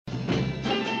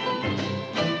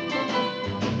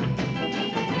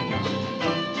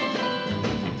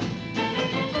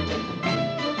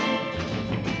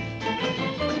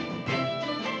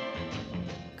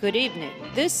Good evening.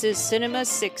 This is Cinema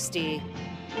 60.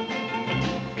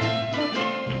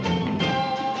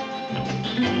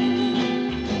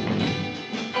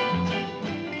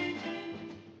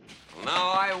 Now,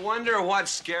 I wonder what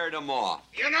scared him off.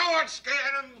 You know what scared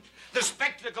him? The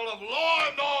spectacle of law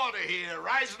and order here,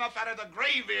 rising up out of the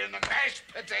gravy and the mashed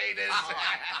potatoes.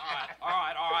 All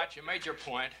right. You made your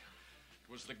point.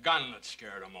 It was the gun that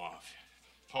scared him off.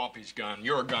 Pompey's gun,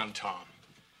 your gun, Tom.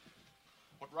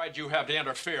 What right do you have to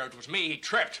interfere? It was me. He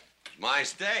tripped. My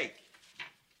steak.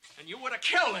 And you would have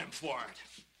killed him for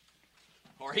it.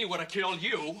 Or he would have killed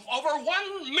you over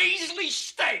one measly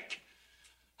steak.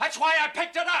 That's why I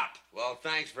picked it up. Well,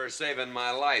 thanks for saving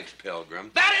my life, Pilgrim.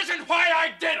 That isn't why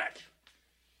I did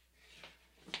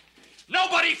it.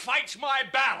 Nobody fights my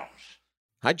battles.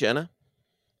 Hi, Jenna.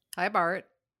 Hi, Bart.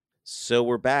 So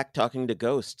we're back talking to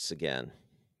ghosts again.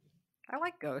 I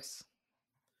like ghosts.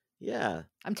 Yeah.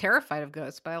 I'm terrified of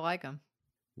ghosts, but I like them.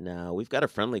 No, we've got a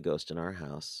friendly ghost in our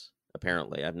house.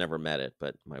 Apparently. I've never met it,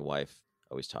 but my wife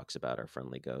always talks about our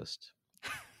friendly ghost.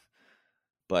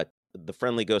 But the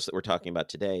friendly ghost that we're talking about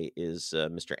today is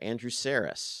Mr. Andrew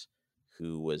Sarris,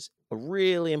 who was a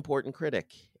really important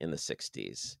critic in the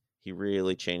 60s. He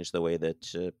really changed the way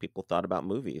that people thought about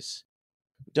movies.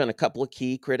 We've done a couple of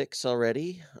key critics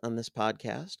already on this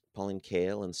podcast, Pauline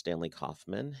Kael and Stanley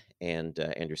Kaufman, and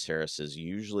Andrew Sarris is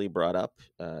usually brought up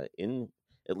in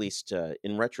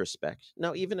retrospect.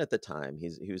 Now, even at the time,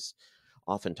 he was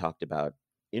often talked about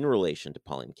in relation to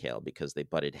Pauline Kael because they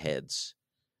butted heads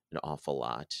an awful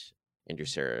lot. Andrew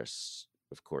Sarris,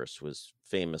 of course, was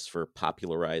famous for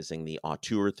popularizing the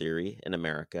auteur theory in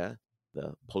America,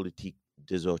 the politique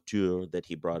des auteurs that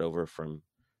he brought over from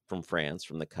France,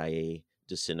 from the Cahiers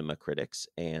de Cinema critics.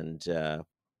 And to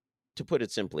put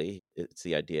it simply, it's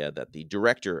the idea that the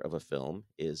director of a film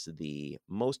is the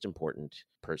most important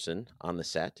person on the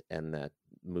set, and that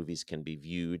movies can be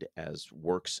viewed as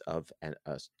works of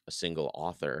a single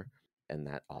author, and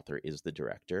that author is the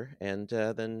director. And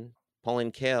then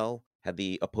Pauline Kael had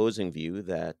the opposing view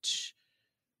that,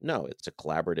 no, it's a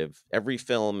collaborative. Every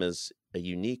film is a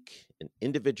unique, an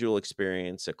individual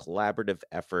experience, a collaborative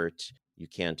effort. You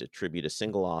can't attribute a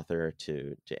single author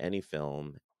to any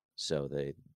film. So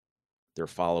they're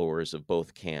followers of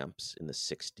both camps in the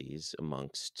 60s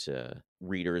amongst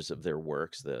readers of their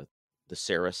works, the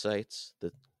Sarrasites,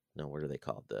 what are they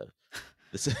called?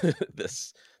 The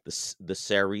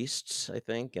Sarrists, I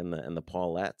think, and the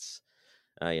Paulettes.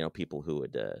 People who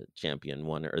would champion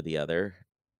one or the other.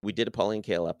 We did a Pauline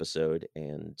Kael episode,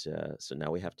 and so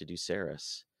now we have to do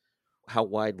Sarris. How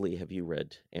widely have you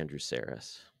read Andrew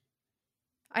Sarris?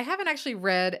 I haven't actually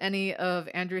read any of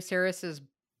Andrew Sarris's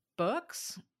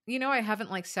books. I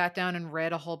haven't sat down and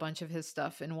read a whole bunch of his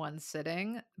stuff in one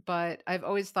sitting, but I've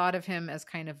always thought of him as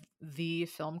kind of the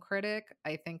film critic.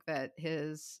 I think that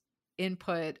his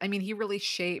input, he really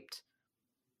shaped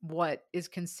what is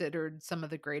considered some of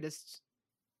the greatest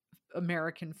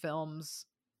American films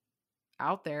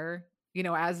out there,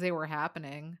 as they were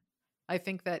happening. I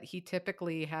think that he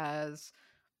typically has,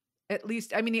 at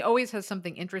least, he always has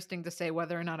something interesting to say,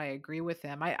 whether or not I agree with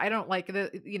him. I don't like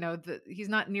he's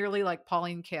not nearly like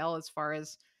Pauline Kael as far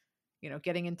as,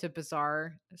 getting into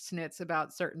bizarre snits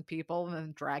about certain people and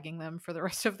then dragging them for the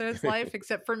rest of their life,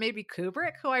 except for maybe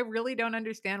Kubrick, who I really don't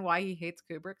understand why he hates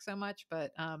Kubrick so much.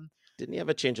 But didn't he have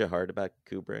a change of heart about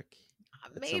Kubrick?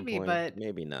 Maybe, but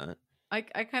maybe not. I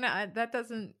kind of, that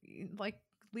doesn't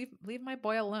leave my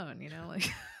boy alone,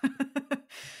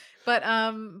 But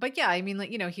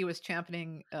yeah, he was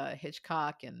championing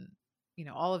Hitchcock and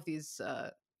all of these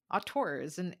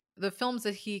auteurs, and the films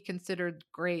that he considered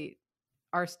great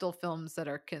are still films that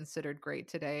are considered great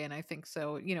today. And I think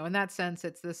so, in that sense,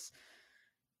 it's this,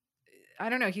 I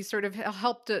don't know, he sort of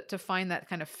helped to find that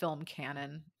kind of film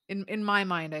canon. In my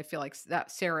mind, I feel like that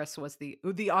Sarris was the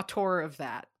auteur of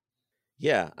that.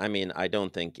 Yeah, I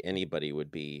don't think anybody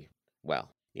would be,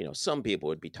 some people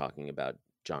would be talking about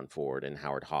John Ford and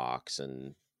Howard Hawks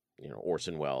and,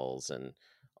 Orson Welles and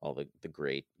all the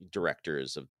great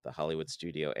directors of the Hollywood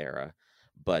studio era.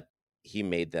 But he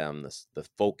made them the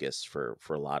focus for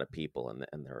a lot of people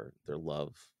and their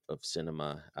love of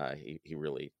cinema. He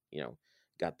really,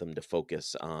 got them to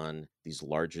focus on these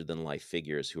larger than life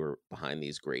figures who are behind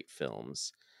these great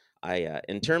films.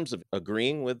 In terms of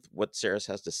agreeing with what Sarris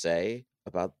has to say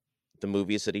about the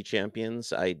movies that he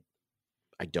champions, I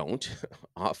don't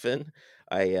often.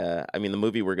 The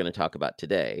movie we're going to talk about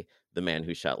today, The Man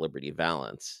Who Shot Liberty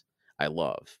Valance, I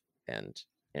love, and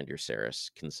Andrew Sarris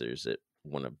considers it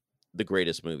one of the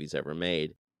greatest movies ever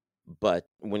made. But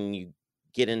when you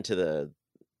get into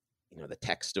the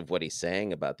text of what he's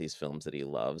saying about these films that he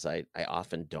loves. I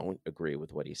often don't agree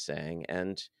with what he's saying.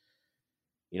 And,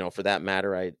 for that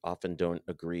matter, I often don't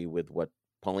agree with what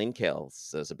Pauline Kael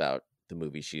says about the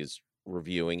movie she's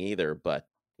reviewing either. But,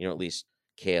 at least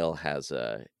Kael has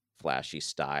a flashy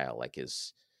style, like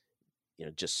is,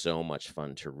 just so much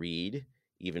fun to read,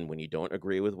 even when you don't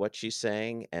agree with what she's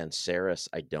saying. And Saris,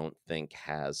 I don't think,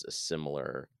 has a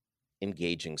similar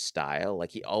engaging style.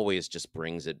 Like, he always just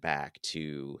brings it back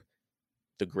to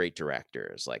the great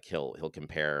directors. Like, he'll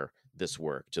compare this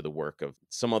work to the work of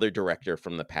some other director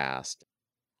from the past.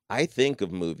 I think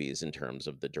of movies in terms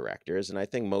of the directors, and I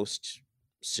think most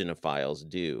cinephiles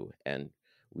do. And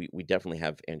we definitely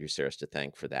have Andrew Saris to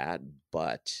thank for that,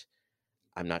 but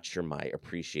I'm not sure my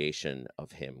appreciation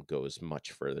of him goes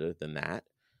much further than that,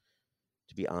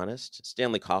 to be honest.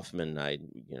 Stanley Kaufman,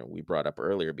 we brought up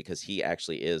earlier because he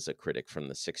actually is a critic from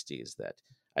the 60s that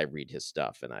I read his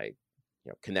stuff and I,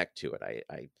 connect to it.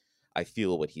 I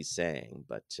feel what he's saying,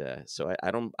 but so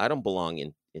I don't belong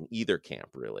in either camp,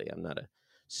 really. I'm not a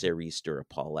Sariste or a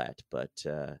Paulette, but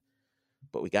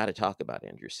we got to talk about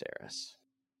Andrew Saris.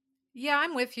 Yeah,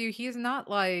 I'm with you. He's not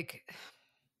like,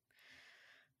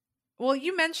 well,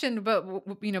 you mentioned, but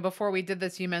before we did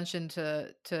this, you mentioned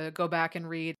to go back and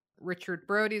read Richard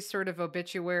Brody's sort of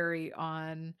obituary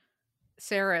on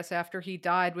Saris after he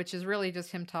died, which is really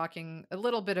just him talking a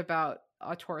little bit about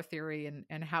auteur theory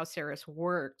and how Saris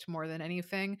worked more than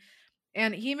anything.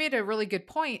 And he made a really good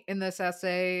point in this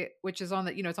essay, which is on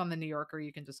the, it's on the New Yorker.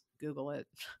 You can just Google it.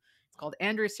 It's called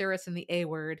Andrew Saris and the A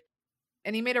Word.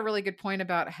 And he made a really good point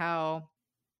about how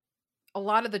a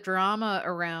lot of the drama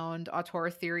around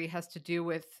auteur theory has to do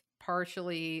with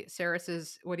partially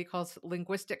Saris's, what he calls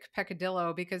linguistic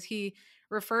peccadillo, because he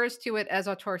refers to it as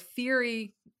auteur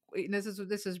theory. This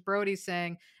is Brody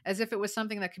saying, as if it was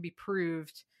something that could be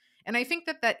proved. And I think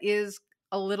that is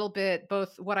a little bit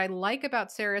both what I like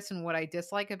about Saris and what I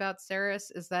dislike about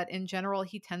Saris is that in general,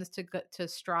 he tends to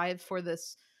strive for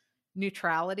this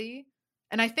neutrality.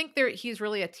 And I think he's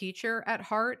really a teacher at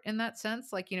heart in that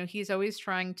sense. Like, he's always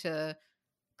trying to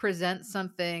present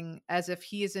something as if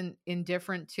he isn't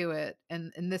indifferent to it.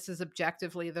 And this is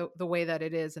objectively the way that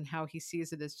it is, and how he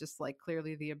sees it is just like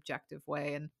clearly the objective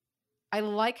way. And I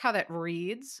like how that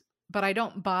reads, but I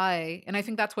don't buy, and I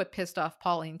think that's what pissed off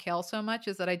Pauline Kael so much,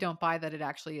 is that I don't buy that it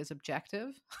actually is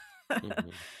objective. Mm-hmm.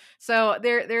 So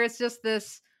there is just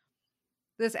this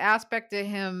aspect to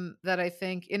him that I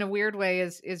think in a weird way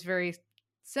is very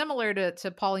similar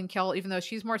to Pauline Kael, even though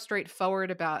she's more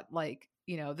straightforward about like,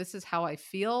 this is how I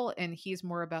feel, and he's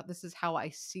more about this is how I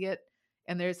see it.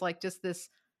 And there's like just this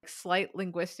slight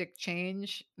linguistic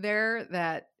change there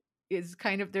that is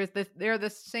kind of they're the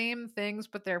same things,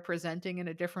 but they're presenting in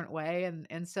a different way.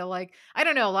 And so like, I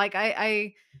don't know, like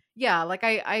I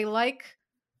like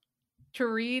to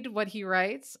read what he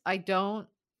writes. I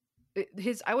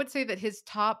would say that his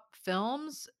top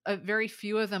films, very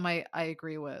few of them I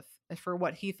agree with for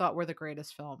what he thought were the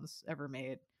greatest films ever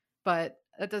made. But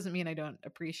that doesn't mean I don't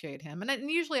appreciate him.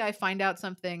 And usually I find out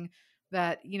something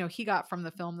that, he got from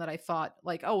the film that I thought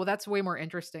like, oh, well, that's way more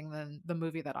interesting than the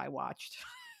movie that I watched.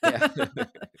 Yeah.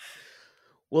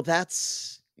 Well,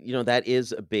 that's, that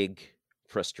is a big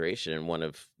frustration. And one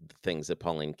of the things that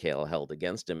Pauline Kael held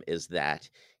against him is that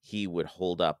he would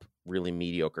hold up really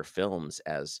mediocre films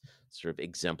as sort of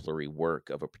exemplary work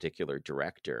of a particular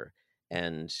director.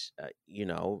 And,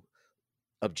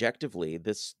 objectively,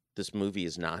 this movie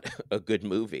is not a good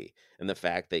movie. And the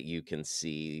fact that you can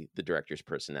see the director's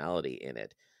personality in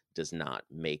it does not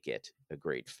make it a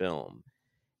great film.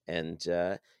 And,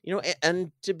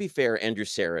 and to be fair, Andrew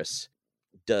Saris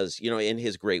does, in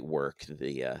his great work,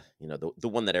 the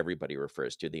one that everybody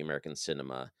refers to, The American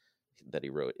Cinema, that he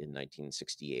wrote in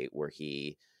 1968, where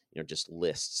he, just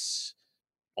lists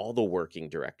all the working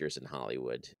directors in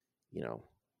Hollywood,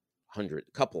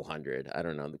 couple hundred, I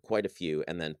don't know, quite a few,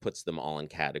 and then puts them all in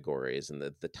categories. And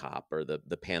the top are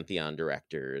the Pantheon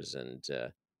directors, and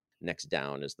next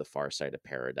down is The Far Side of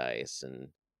Paradise. And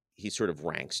he sort of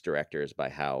ranks directors by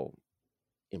how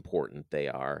important they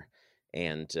are.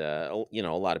 And, a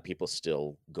lot of people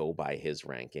still go by his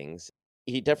rankings.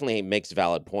 He definitely makes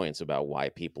valid points about why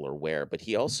people are where, but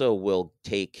he also will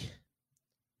take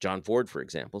John Ford, for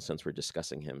example, since we're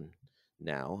discussing him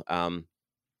now.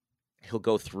 He'll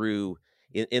go through,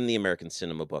 in the American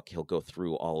Cinema book, he'll go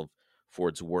through all of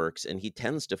Ford's works, and he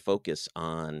tends to focus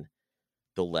on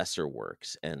the lesser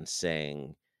works and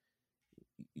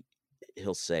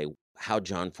he'll say how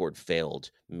John Ford failed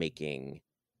making,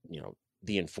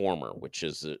 The Informer, which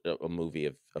is a movie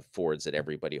of Ford's that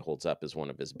everybody holds up as one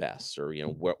of his best, or,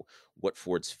 what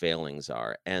Ford's failings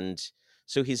are. And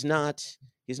So he's not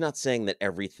saying that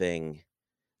everything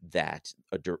that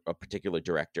a particular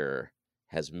director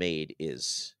has made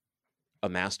is a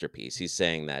masterpiece. He's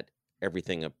saying that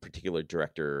everything a particular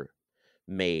director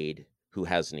made who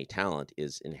has any talent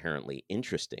is inherently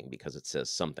interesting because it says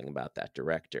something about that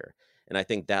director. And I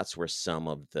think that's where some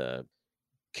of the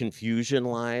confusion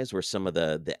lies, where some of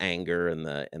the anger and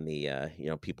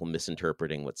the people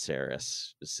misinterpreting what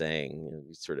Saris is saying,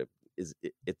 sort of is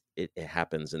it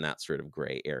happens in that sort of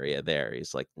gray area there.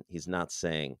 He's not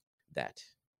saying that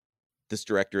this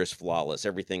director is flawless.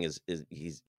 Everything is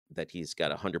he's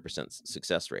got 100%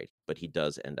 success rate, but he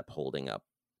does end up holding up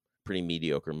pretty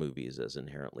mediocre movies as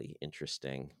inherently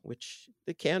interesting, which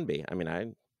it can be. I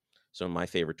mean, some of my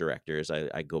favorite directors,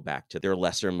 I go back to their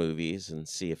lesser movies and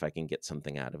see if I can get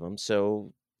something out of them.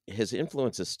 So his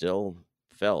influence is still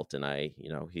felt, and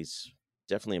he's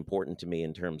definitely important to me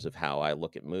in terms of how I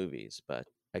look at movies. But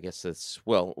I guess that's,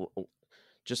 well,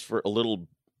 just for a little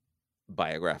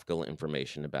biographical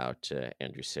information about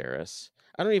Andrew Sarris.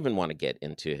 I don't even want to get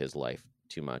into his life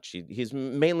too much. He's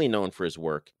mainly known for his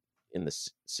work in the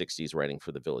 60s writing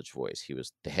for the Village Voice. He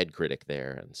was the head critic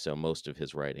there, and so most of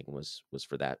his writing was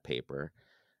for that paper.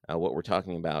 What we're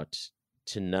talking about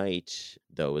tonight,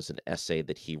 though, is an essay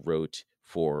that he wrote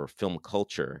for Film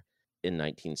Culture in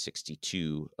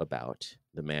 1962 about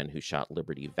the man who shot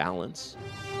Liberty Valance.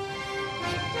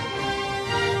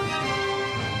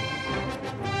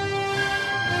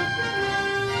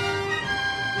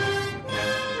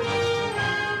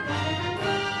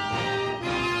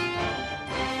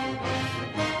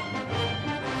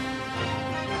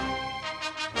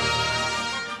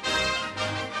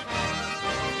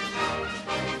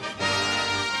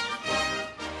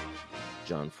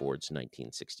 John Ford's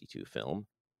 1962 film.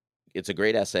 It's a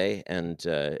great essay, and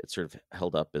it's sort of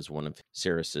held up as one of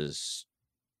Sarris's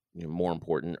more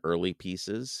important early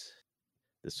pieces.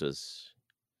 This was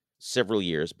several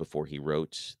years before he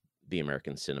wrote The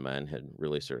American Cinema and had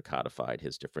really sort of codified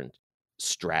his different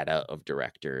strata of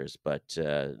directors. But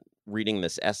reading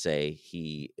this essay,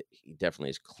 he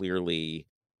definitely is clearly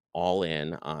all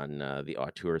in on the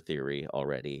auteur theory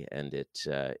already, and it's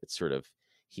sort of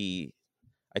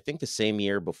I think the same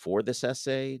year before this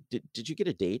essay, did you get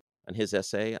a date on his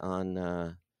essay on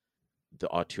the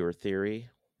auteur theory?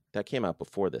 That came out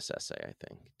before this essay, I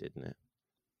think, didn't it?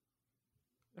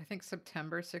 I think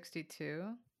September 62.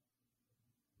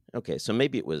 Okay, so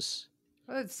maybe it was...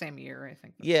 Well, it's the same year, I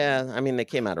think. Yeah, I mean, they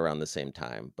came out around the same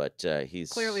time, but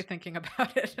he's... Clearly thinking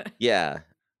about it. Yeah.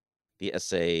 The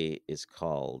essay is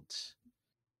called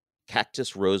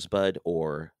Cactus Rosebud,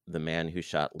 or The Man Who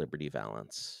Shot Liberty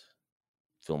Valance.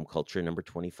 Film Culture, number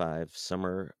 25,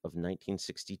 summer of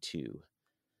 1962.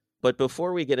 But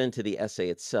before we get into the essay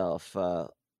itself,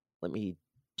 let me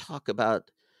talk about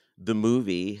the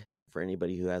movie for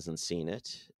anybody who hasn't seen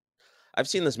it. I've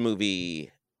seen this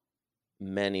movie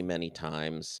many, many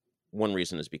times. One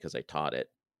reason is because I taught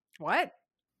it. What?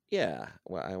 Yeah.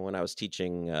 When I was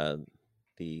teaching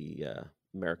the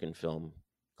American film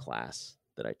class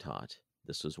that I taught,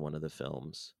 this was one of the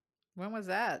films. When was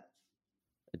that?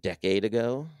 A decade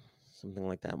ago, something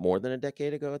like that. More than a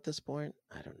decade ago at this point.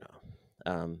 I don't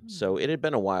know. So it had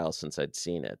been a while since I'd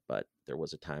seen it, but there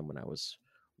was a time when I was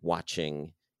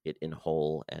watching it in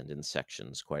whole and in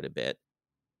sections quite a bit.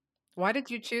 Why did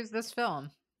you choose this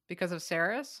film? Because of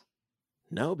Sarris?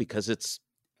 No, because it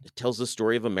tells the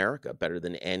story of America better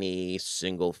than any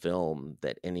single film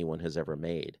that anyone has ever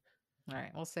made. All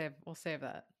right, we'll save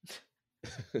that.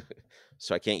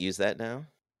 So I can't use that now?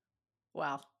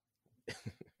 Wow.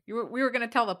 We were going to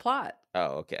tell the plot.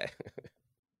 Oh, okay.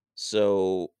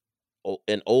 So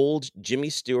an old Jimmy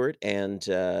Stewart and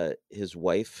his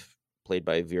wife, played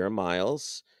by Vera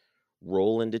Miles,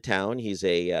 roll into town. He's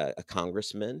a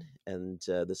congressman, and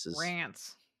this is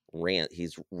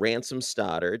he's Ransom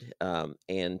Stoddard,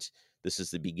 and this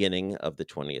is the beginning of the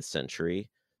 20th century.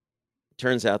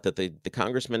 Turns out that the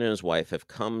congressman and his wife have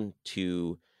come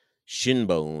to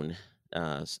Shinbone.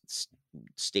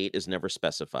 State is never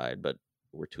specified, but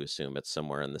we're to assume it's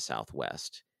somewhere in the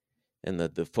Southwest. And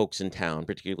the folks in town,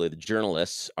 particularly the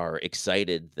journalists, are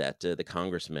excited that the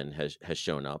congressman has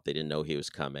shown up. They didn't know he was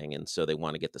coming, and so they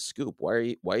want to get the scoop.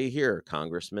 Why are you here,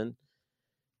 Congressman?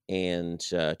 And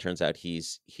turns out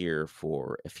he's here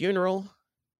for a funeral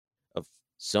of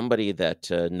somebody that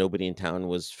nobody in town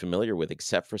was familiar with,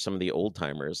 except for some of the old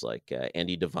timers like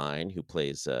Andy Devine, who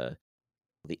plays the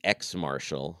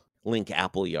ex-marshal Link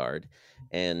Appleyard,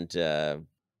 and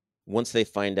once they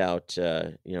find out,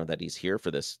 that he's here for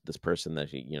this person that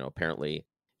he, apparently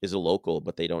is a local,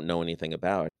 but they don't know anything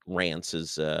about, Rance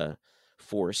is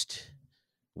forced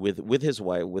with his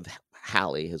wife, with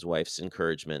Hallie, his wife's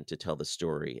encouragement, to tell the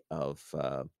story of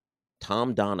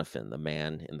Tom Donovan, the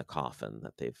man in the coffin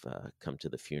that they've come to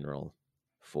the funeral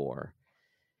for.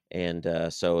 And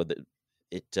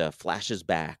it flashes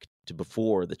back to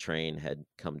before the train had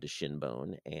come to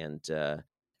Shinbone, and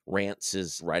Rance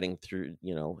is riding through,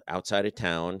 outside of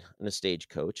town in a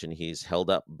stagecoach, and he's held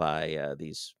up by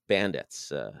these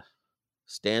bandits.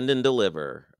 Stand and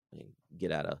deliver.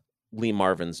 Get out of Lee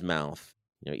Marvin's mouth.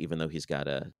 Even though he's got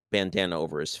a bandana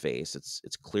over his face,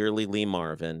 it's clearly Lee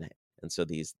Marvin. And so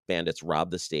these bandits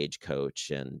rob the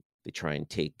stagecoach, and they try and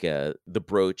take the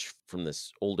brooch from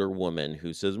this older woman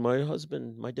who says,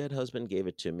 my dead husband gave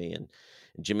it to me. And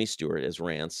Jimmy Stewart, as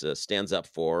Rance, stands up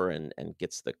for her and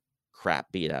gets the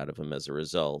crap beat out of him as a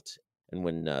result. And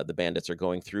when the bandits are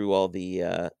going through all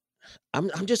the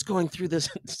I'm just going through this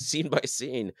scene by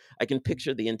scene. I can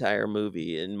picture the entire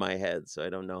movie in my head, so I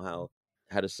don't know how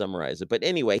to summarize it. But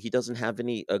anyway, he doesn't have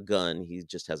a gun. He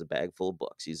just has a bag full of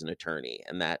books. He's an attorney,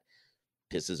 and that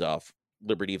pisses off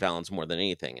Liberty Valance more than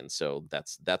anything. And so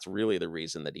that's really the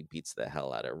reason that he beats the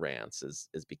hell out of Rance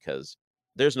is because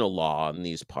there's no law in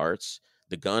these parts.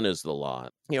 The gun is the law.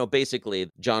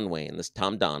 Basically, John Wayne, this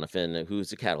Tom Donovan,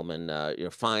 who's a cattleman,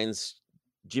 finds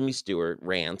Jimmy Stewart,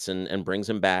 Rance, and brings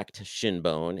him back to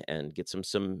Shinbone and gets him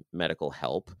some medical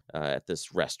help at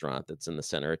this restaurant that's in the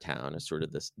center of town. It's sort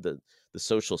of the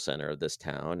social center of this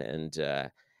town. And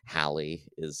Hallie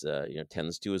is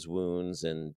tends to his wounds.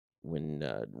 And when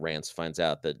Rance finds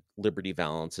out that Liberty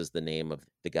Valance is the name of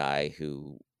the guy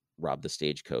who robbed the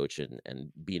stagecoach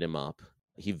and beat him up,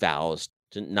 he vows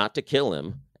not to kill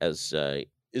him, as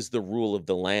is the rule of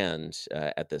the land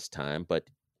at this time, but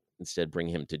instead bring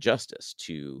him to justice,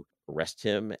 to arrest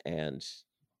him and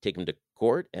take him to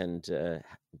court and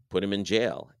put him in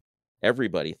jail.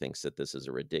 Everybody thinks that this is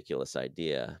a ridiculous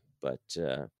idea, but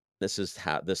this is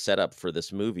how the setup for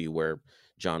this movie, where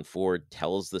John Ford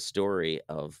tells the story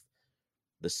of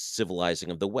the civilizing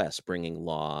of the West, bringing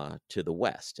law to the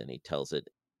West, and he tells it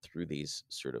through these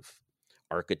sort of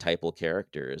archetypal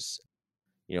characters.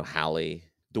 Hallie,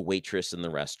 the waitress in the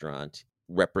restaurant,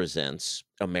 represents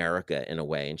America in a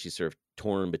way, and she's sort of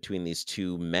torn between these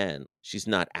two men. She's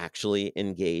not actually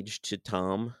engaged to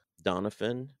Tom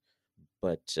Donovan,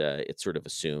 but it's sort of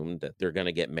assumed that they're going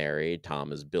to get married.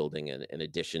 Tom is building an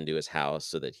addition to his house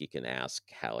so that he can ask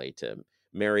Hallie to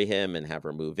marry him and have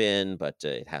her move in, but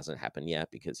it hasn't happened yet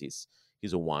because he's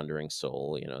a wandering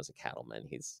soul. As a cattleman,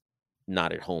 he's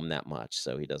not at home that much,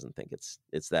 so he doesn't think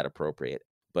it's that appropriate.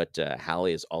 But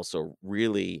Hallie is also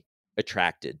really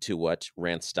attracted to what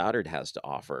Rance Stoddard has to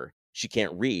offer. She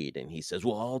can't read, and he says,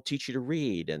 well, I'll teach you to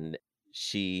read. And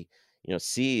she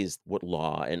sees what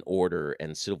law and order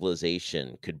and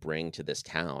civilization could bring to this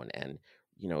town, and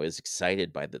is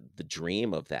excited by the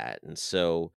dream of that. And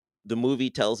so the movie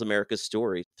tells America's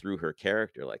story through her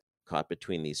character, like caught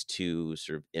between these two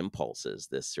sort of impulses,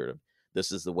 this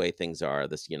is the way things are,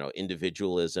 this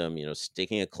individualism,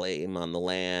 staking a claim on the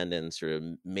land and sort of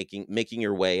making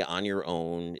your way on your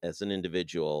own as an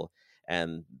individual.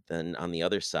 And then on the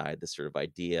other side, this sort of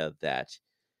idea that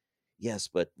yes,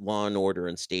 but law and order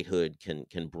and statehood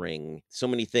can bring so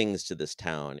many things to this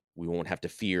town. We won't have to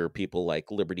fear people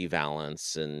like Liberty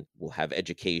Valance, and we'll have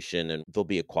education, and there'll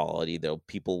be equality, though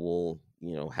people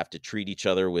will have to treat each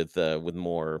other with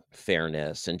more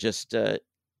fairness, and just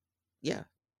yeah,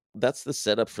 that's the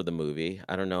setup for the movie.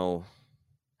 I don't know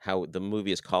how the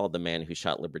movie is called The Man Who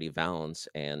Shot Liberty Valance,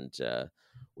 and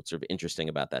what's sort of interesting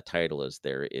about that title is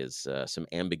there is some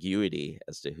ambiguity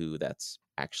as to who that's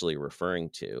actually referring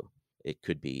to. It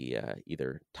could be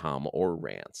either Tom or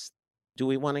Rance. Do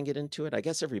we want to get into it? I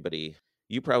guess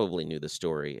you probably knew the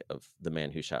story of The Man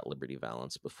Who Shot Liberty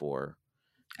Valance before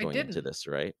going into this,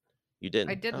 right? You didn't?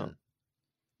 I didn't.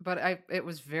 But it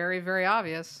was very, very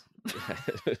obvious.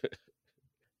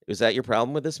 Is that your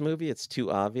problem with this movie? It's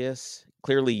too obvious?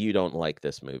 Clearly you don't like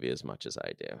this movie as much as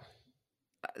I do.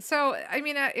 So, I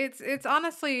mean, it's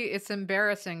honestly, it's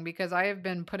embarrassing because I have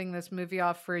been putting this movie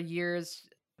off for years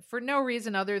for no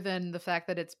reason other than the fact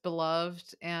that it's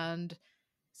beloved. And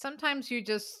sometimes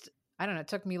I don't know, it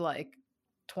took me like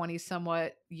 20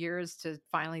 somewhat years to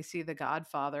finally see The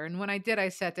Godfather. And when I did, I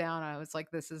sat down and I was like,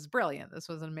 this is brilliant. This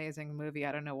was an amazing movie.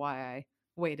 I don't know why I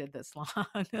waited this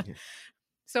long.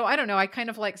 So I don't know. I kind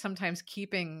of like sometimes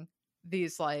keeping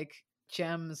these like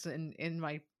gems in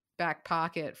my back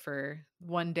pocket for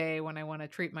one day when I want to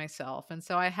treat myself. And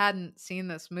so I hadn't seen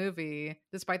this movie,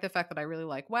 despite the fact that I really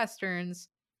like Westerns.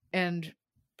 And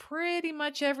pretty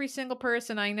much every single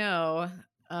person I know,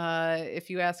 if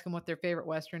you ask them what their favorite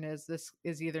Western is, this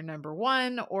is either number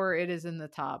one or it is in the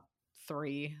top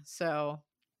 3. So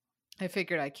I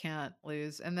figured I can't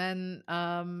lose. And then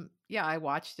yeah, I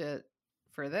watched it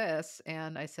for this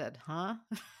and I said, "Huh?"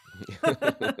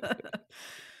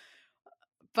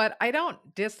 But I don't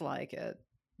dislike it.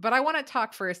 But I want to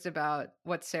talk first about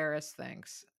what Saris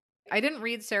thinks. I didn't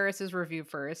read Saris's review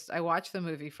first. I watched the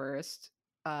movie first.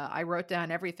 I wrote down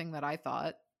everything that I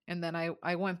thought, and then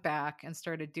I went back and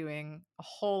started doing a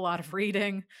whole lot of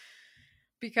reading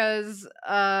because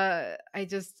I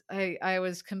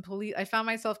found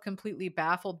myself completely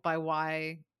baffled by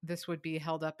why this would be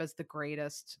held up as the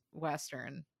greatest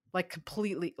Western. Like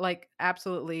completely, like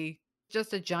absolutely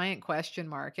just a giant question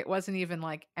mark. It wasn't even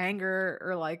like anger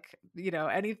or like,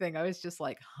 anything. I was just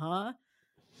like, huh?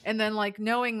 And then like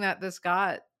knowing that this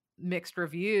got mixed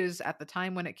reviews at the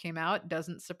time when it came out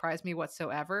doesn't surprise me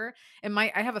whatsoever. And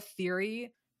I have a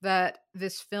theory that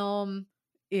this film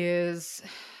is,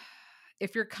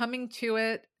 if you're coming to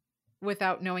it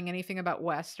without knowing anything about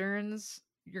Westerns,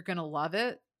 you're going to love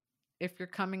it. If you're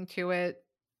coming to it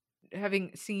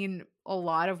having seen a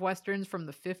lot of Westerns from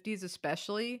the 50s,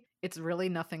 especially, it's really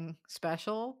nothing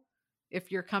special.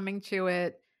 If you're coming to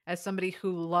it as somebody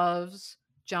who loves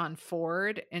John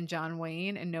Ford and John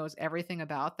Wayne and knows everything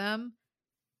about them,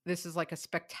 this is like a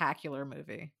spectacular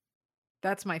movie.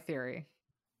 That's my theory.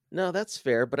 No, that's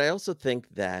fair, but I also think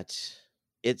that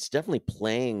it's definitely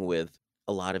playing with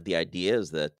a lot of the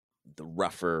ideas that the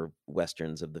rougher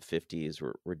westerns of the 50s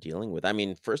were dealing with. I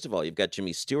mean, first of all, you've got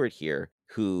Jimmy Stewart here,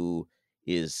 who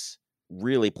is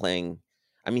really playing.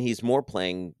 I mean, he's more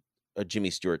playing a Jimmy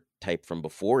Stewart type from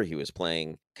before he was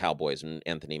playing cowboys and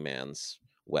Anthony Mann's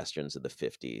westerns of the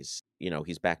 50s.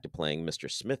 He's back to playing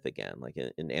Mr. Smith again. Like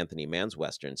in Anthony Mann's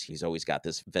westerns, he's always got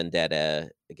this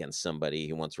vendetta against somebody.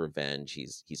 He wants revenge.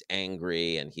 He's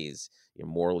angry and he's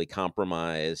morally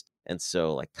compromised. And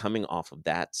so like coming off of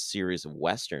that series of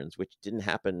westerns, which didn't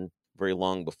happen very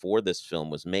long before this film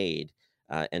was made,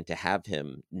 and to have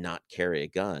him not carry a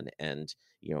gun, and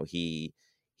he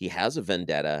has a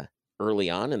vendetta early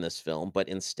on in this film, but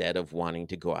instead of wanting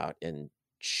to go out and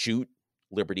shoot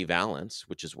Liberty Valance,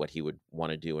 which is what he would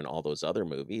want to do in all those other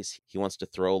movies, he wants to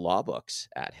throw law books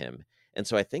at him. And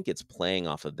so I think it's playing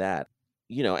off of that.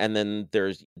 And then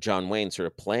there's John Wayne sort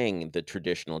of playing the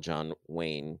traditional John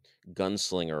Wayne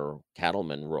gunslinger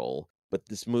cattleman role. But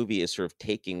this movie is sort of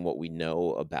taking what we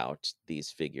know about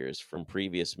these figures from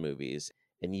previous movies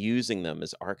and using them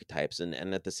as archetypes, and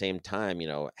at the same time,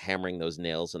 hammering those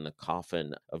nails in the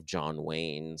coffin of John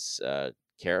Wayne's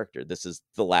character. This is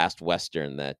the last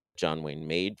Western that John Wayne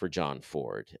made for John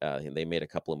Ford. They made a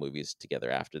couple of movies together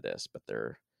after this, but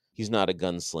he's not a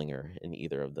gunslinger in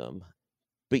either of them.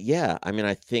 But yeah, I mean,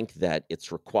 I think that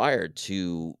it's required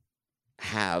to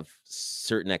have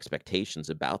certain expectations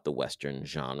about the Western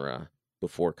genre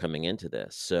before coming into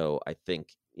this. So I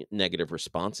think negative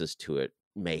responses to it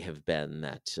may have been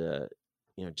that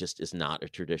just is not a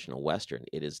traditional Western.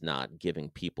 It is not giving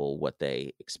people what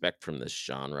they expect from this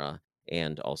genre,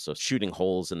 and also shooting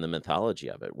holes in the mythology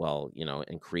of it,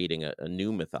 and creating a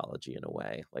new mythology in a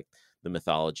way, like the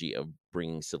mythology of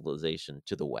bringing civilization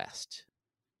to the West.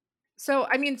 So,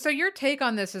 I mean, so your take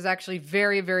on this is actually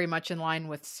very, very much in line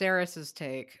with Saris's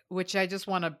take, which I just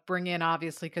want to bring in,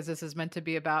 obviously, because this is meant to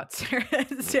be about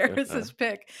Saris's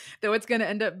pick, though it's going to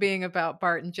end up being about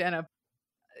Bart and Jenna.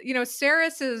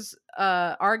 Saris's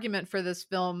argument for this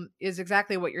film is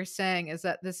exactly what you're saying, is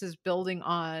that this is building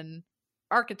on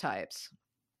archetypes.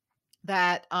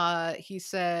 That he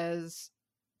says,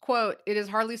 quote, "It is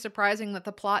hardly surprising that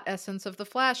the plot essence of the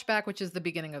flashback, which is the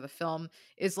beginning of the film,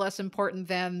 is less important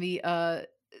than the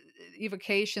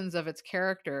evocations of its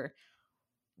character.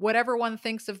 Whatever one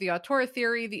thinks of the auteur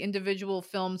theory, the individual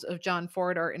films of John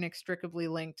Ford are inextricably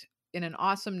linked in an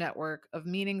awesome network of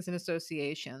meanings and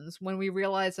associations. When we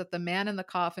realize that the man in the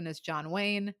coffin is John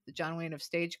Wayne, the John Wayne of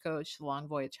Stagecoach, The Long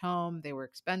Voyage Home, They Were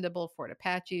Expendable, Fort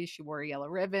Apache, She Wore a Yellow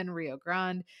Ribbon, Rio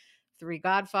Grande, Three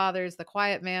Godfathers, The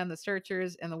Quiet Man, The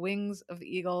Searchers, and The Wings of the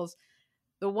Eagles,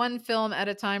 the one film at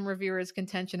a time reviewer's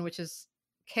contention, which is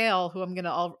Kale, who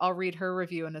I'll read her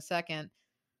review in a second.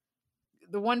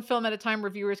 The one film at a time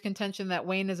reviewer's contention that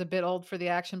Wayne is a bit old for the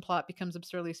action plot becomes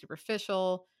absurdly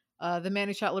superficial. The Man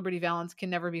Who Shot Liberty Valance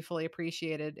can never be fully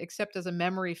appreciated, except as a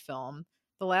memory film,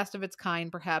 the last of its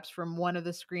kind, perhaps from one of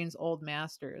the screen's old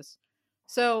masters."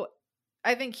 So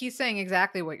I think he's saying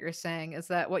exactly what you're saying, is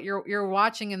that what you're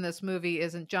watching in this movie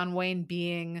isn't John Wayne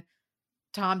being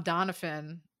Tom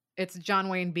Donovan. It's John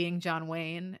Wayne being John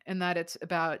Wayne, and that it's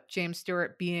about James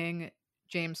Stewart being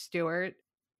James Stewart.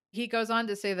 He goes on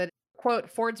to say that, quote,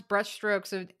 "Ford's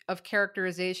brushstrokes of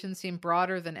characterization seem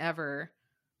broader than ever."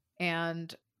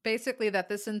 And basically that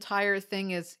this entire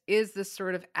thing is this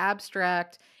sort of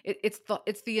abstract. It's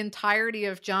the entirety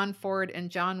of John Ford and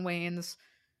John Wayne's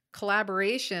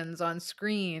collaborations on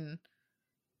screen,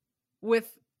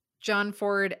 with John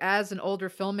Ford as an older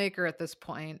filmmaker at this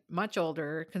point, much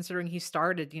older, considering he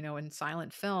started, in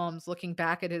silent films, looking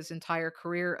back at his entire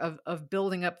career of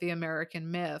building up the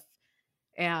American myth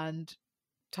and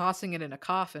tossing it in a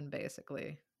coffin,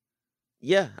 basically.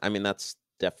 Yeah, I mean that's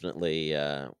definitely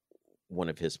one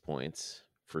of his points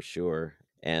for sure.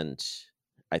 And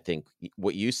I think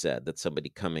what you said, that somebody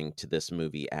coming to this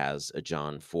movie as a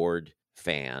John Ford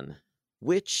fan,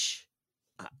 which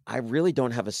I really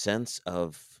don't have a sense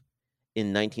of in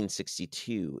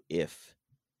 1962 if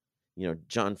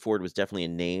John Ford was definitely a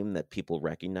name that people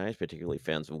recognized, particularly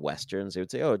fans of westerns. They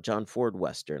would say, "Oh, John Ford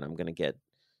Western, I'm going to get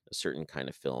a certain kind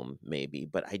of film maybe."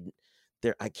 But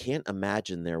I can't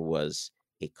imagine there was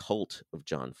a cult of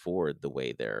John Ford the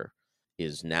way there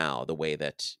is now, the way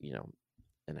that,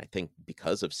 and I think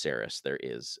because of Saris, there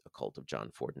is a cult of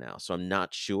John Ford now. So I'm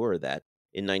not sure that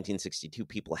in 1962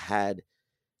 people had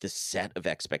this set of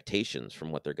expectations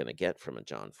from what they're going to get from a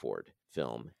John Ford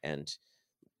film. And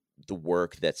the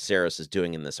work that Saris is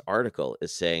doing in this article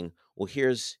is saying, well,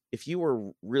 if you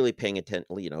were really paying attention,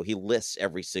 he lists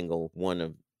every single one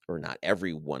of, or not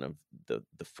every one of the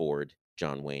Ford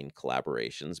John Wayne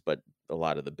collaborations, but a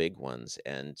lot of the big ones,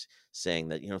 and saying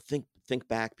that, think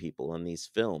back, people, on these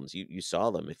films. You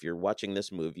saw them. If you're watching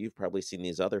this movie, you've probably seen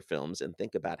these other films, and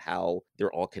think about how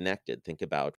they're all connected. Think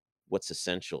about what's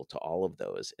essential to all of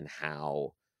those and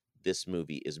how this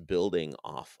movie is building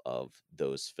off of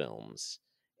those films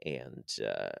and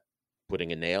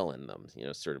putting a nail in them,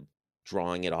 sort of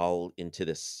drawing it all into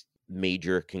this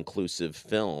major conclusive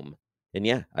film. And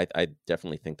yeah, I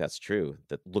definitely think that's true,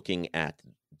 that looking at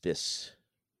this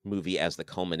movie as the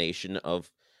culmination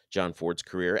of John Ford's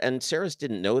career, and Saris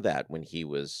didn't know that when he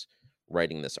was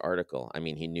writing this article. I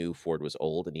mean, he knew Ford was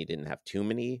old and he didn't have too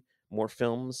many more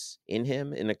films in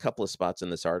him. In a couple of spots in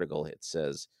this article, it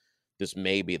says, this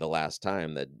may be the last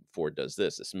time that Ford does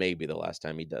this. This may be the last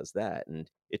time he does that. And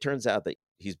it turns out that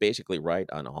he's basically right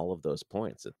on all of those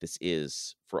points, that this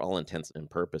is, for all intents and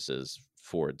purposes,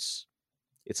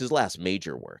 it's his last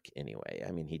major work anyway.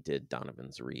 I mean, he did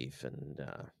Donovan's Reef and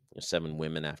Seven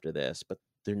Women after this, but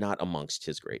they're not amongst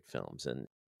his great films. And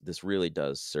this really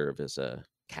does serve as a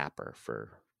capper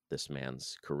for this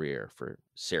man's career, for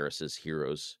Saris's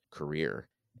hero's career.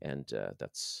 And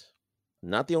that's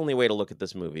not the only way to look at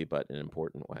this movie, but an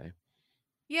important way.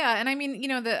 Yeah, and I mean,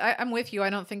 I'm with you.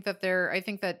 I think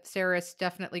that Saris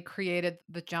definitely created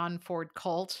the John Ford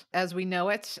cult as we know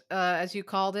it, as you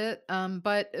called it.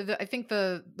 But I think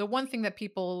the one thing that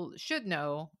people should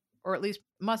know, or at least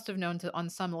must have known on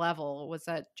some level, was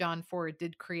that John Ford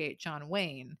did create John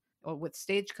Wayne with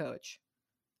Stagecoach.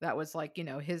 That was like,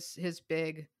 his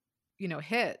big,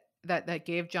 hit that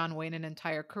gave John Wayne an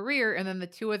entire career. And then the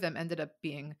two of them ended up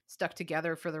being stuck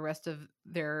together for the rest of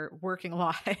their working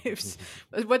lives.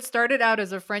 What started out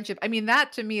as a friendship, I mean,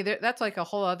 that to me, that's like a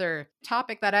whole other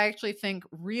topic that I actually think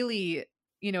really,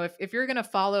 if you're going to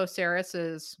follow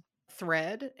Saris's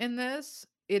thread in this,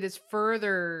 it is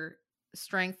further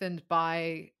strengthened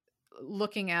by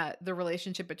looking at the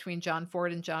relationship between John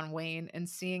Ford and John Wayne and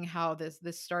seeing how this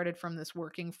started from this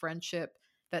working friendship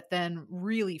that then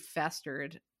really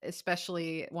festered,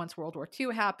 especially once World War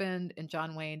II happened and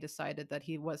John Wayne decided that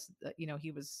he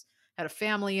had a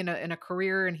family and a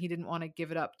career and he didn't want to give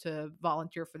it up to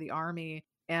volunteer for the army,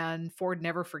 and Ford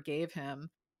never forgave him.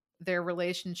 Their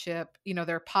relationship,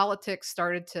 their politics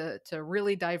started to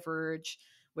really diverge,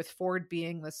 with Ford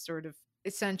being this sort of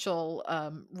essential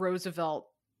Roosevelt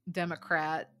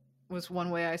Democrat, was one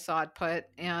way I saw it put,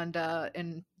 and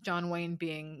John Wayne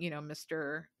being,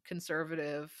 Mr.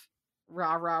 Conservative,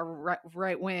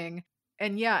 right wing.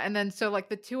 And yeah, and then so like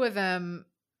the two of them,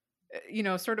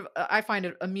 sort of, I find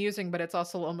it amusing, but it's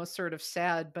also almost sort of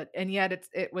sad, and yet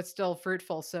it was still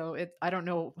fruitful. So I don't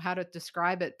know how to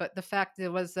describe it, but the fact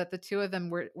was that the two of them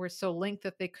were so linked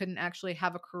that they couldn't actually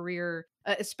have a career,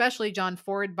 especially John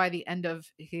Ford by the end of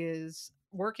his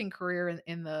working career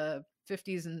in the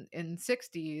 50s and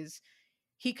 60s,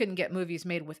 he couldn't get movies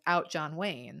made without John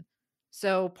Wayne.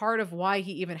 So part of why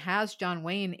he even has John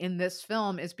Wayne in this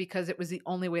film is because it was the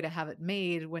only way to have it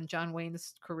made when John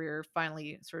Wayne's career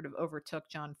finally sort of overtook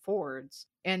John Ford's.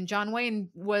 And John Wayne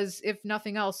was, if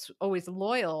nothing else, always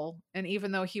loyal. And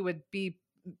even though he would be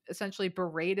essentially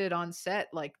berated on set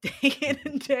like day in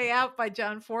and day out by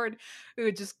John Ford,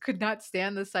 who just could not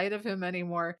stand the sight of him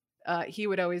anymore, he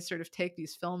would always sort of take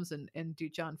these films and do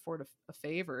John Ford a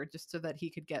favor just so that he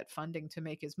could get funding to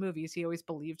make his movies. He always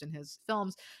believed in his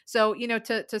films. So,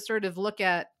 to sort of look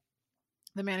at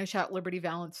The Man Who Shot Liberty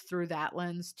Valance through that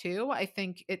lens too, I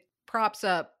think it props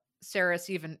up Saris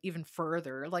even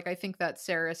further. Like, I think that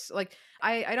Saris, like,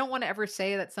 I don't want to ever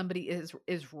say that somebody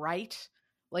is right.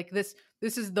 Like, this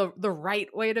is the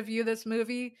right way to view this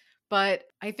movie, but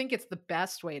I think it's the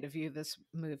best way to view this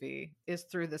movie is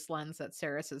through this lens that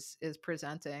Saris is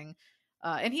presenting.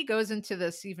 And he goes into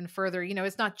this even further.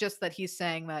 It's not just that he's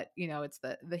saying that, it's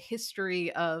the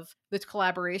history of the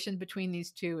collaboration between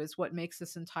these two is what makes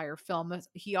this entire film.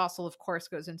 He also, of course,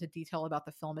 goes into detail about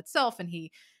the film itself, and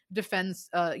he defends,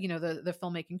 the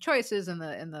filmmaking choices and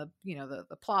the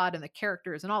plot and the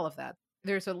characters and all of that.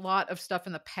 There's a lot of stuff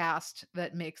in the past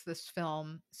that makes this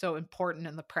film so important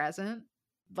in the present.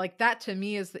 Like, that to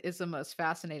me is the most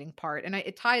fascinating part. And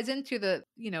it ties into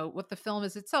what the film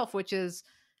is itself, which is,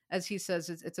 as he says,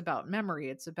 it's about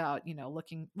memory. It's about,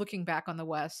 looking back on the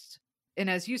West. And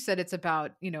as you said, it's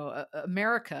about,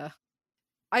 America.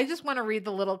 I just want to read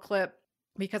the little clip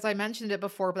because I mentioned it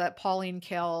before, but that Pauline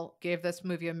Kael gave this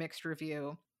movie a mixed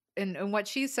review. And what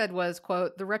she said was,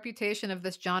 quote, "The reputation of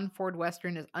this John Ford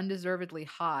Western is undeservedly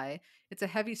high. It's a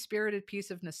heavy-spirited piece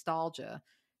of nostalgia.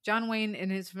 John Wayne in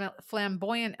his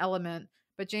flamboyant element,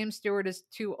 but James Stewart is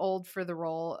too old for the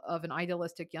role of an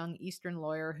idealistic young Eastern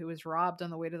lawyer who is robbed on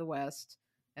the way to the West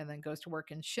and then goes to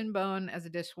work in Shinbone as a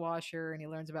dishwasher, and he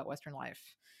learns about Western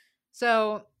life."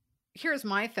 So here's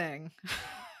my thing.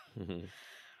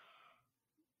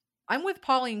 I'm with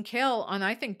Pauline Kael on,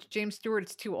 I think James Stewart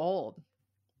is too old.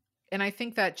 And I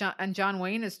think that John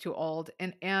Wayne is too old.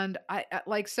 And I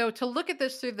like, so to look at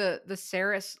this through the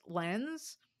Saris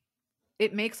lens,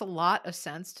 it makes a lot of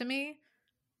sense to me,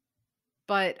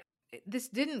 but this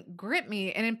didn't grip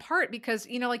me. And in part because,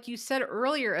 like you said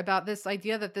earlier about this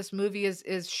idea that this movie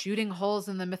is shooting holes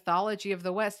in the mythology of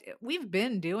the West. We've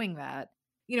been doing that.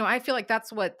 I feel like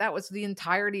that was the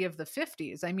entirety of the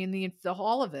 50s. I mean, the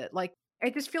all of it. Like, I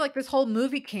just feel like this whole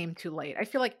movie came too late. I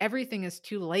feel like everything is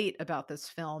too late about this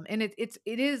film. And it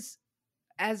is,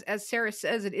 as Sarah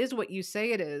says, it is what you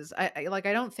say it is. I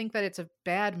don't think that it's a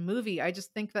bad movie. I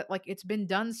just think that, like, it's been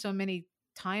done so many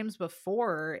times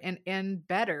before and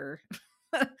better.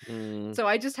 So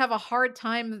I just have a hard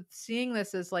time seeing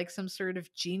this as like some sort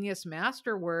of genius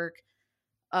masterwork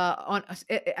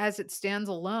as it stands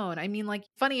alone. I mean, like,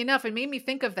 funny enough, it made me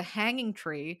think of The Hanging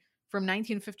Tree from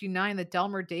 1959, the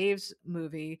Delmer Daves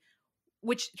movie,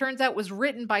 which turns out was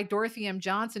written by Dorothy M.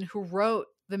 Johnson, who wrote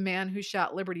The Man Who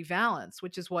Shot Liberty Valance,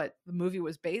 which is what the movie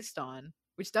was based on,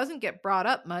 which doesn't get brought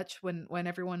up much when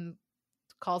everyone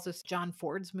calls this John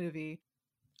Ford's movie.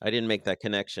 I didn't make that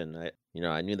connection.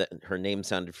 I knew that her name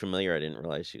sounded familiar. I didn't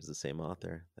realize she was the same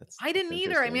author. I didn't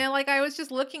either. I mean, like, I was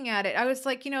just looking at it. I was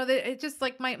like, it just,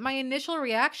 like, my initial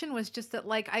reaction was just that,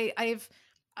 like,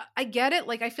 I get it.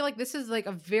 Like, I feel like this is like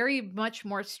a very much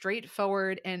more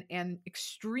straightforward and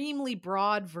extremely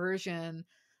broad version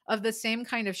of the same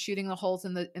kind of shooting the holes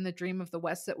in the dream of the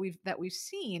West that we've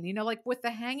seen. Like with The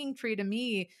Hanging Tree, to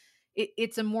me,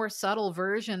 it's a more subtle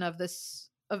version of this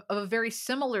of a very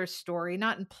similar story,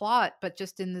 not in plot, but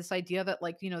just in this idea that,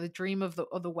 like, the dream of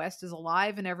the West is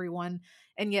alive in everyone,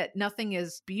 and yet nothing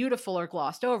is beautiful or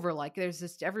glossed over. Like, there's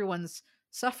this, everyone's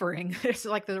suffering. There's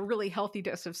like the really healthy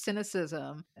dose of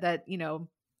cynicism that,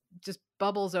 just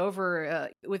bubbles over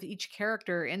with each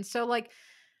character. And so, like,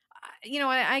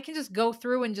 I can just go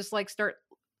through and just like start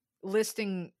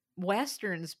listing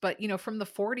Westerns, but from the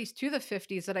 40s to the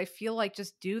 50s that I feel like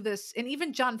just do this, and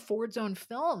even John Ford's own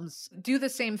films do the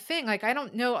same thing. Like, I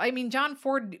don't know. I mean, John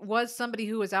Ford was somebody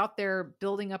who was out there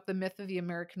building up the myth of the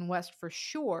American West for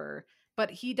sure,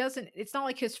 but it's not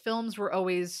like his films were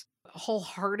always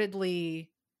wholeheartedly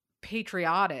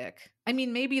patriotic. I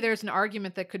mean, maybe there's an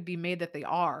argument that could be made that they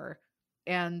are,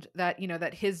 and that,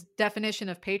 that his definition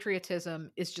of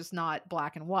patriotism is just not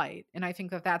black and white. And I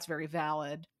think that that's very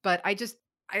valid. But I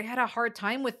had a hard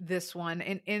time with this one.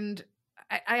 And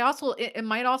I also, it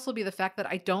might also be the fact that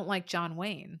I don't like John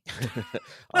Wayne.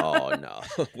 Oh, no.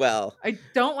 Well, I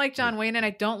don't like John Wayne, and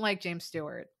I don't like James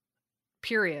Stewart.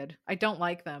 Period. I don't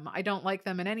like them. I don't like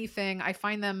them in anything. I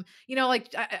find them,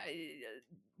 like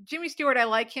Jimmy Stewart, I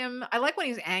like him. I like when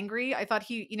he's angry. I thought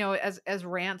he, as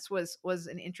Rance was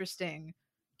an interesting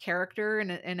character,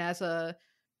 and as a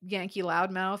Yankee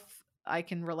loudmouth, I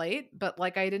can relate. But,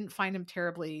 like, I didn't find him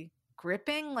terribly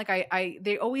gripping. Like,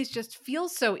 they always just feel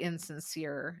so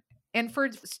insincere. And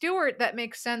for Stewart, that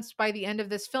makes sense by the end of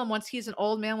this film. Once he's an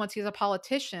old man, once he's a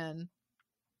politician,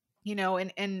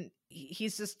 and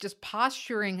he's just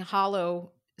posturing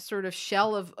hollow sort of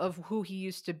shell of who he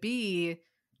used to be,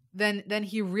 then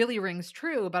he really rings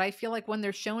true. But I feel like when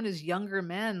they're shown as younger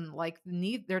men, like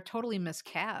they're totally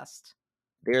miscast.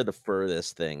 They're the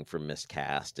furthest thing from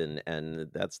miscast, and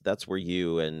that's where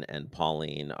you and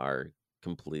Pauline are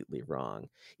completely wrong.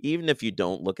 Even if you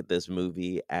don't look at this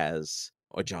movie as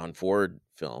a John Ford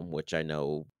film, which I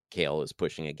know Cale is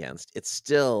pushing against, it's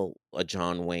still a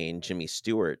John Wayne, Jimmy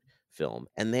Stewart film,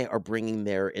 and they are bringing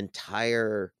their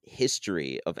entire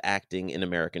history of acting in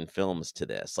American films to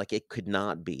this. Like, it could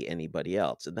not be anybody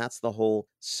else, and that's the whole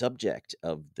subject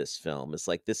of this film. It's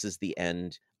like, this is the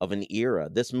end of an era.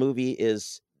 This movie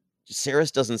is,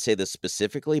 Saris doesn't say this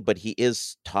specifically, but he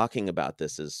is talking about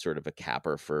this as sort of a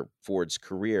capper for Ford's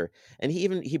career. And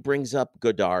he brings up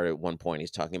Godard at one point.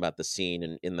 He's talking about the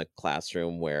scene in the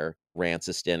classroom where Rance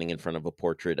is standing in front of a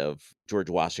portrait of George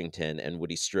Washington and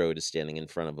Woody Strode is standing in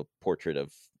front of a portrait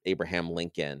of Abraham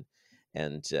Lincoln.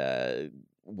 And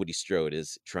Woody Strode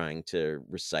is trying to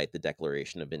recite the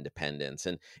Declaration of Independence.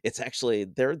 And it's actually,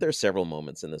 there are several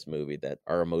moments in this movie that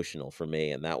are emotional for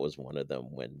me, and that was one of them,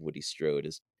 when Woody Strode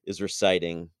is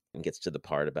reciting and gets to the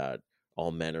part about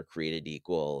all men are created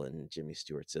equal, and Jimmy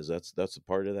Stewart says that's a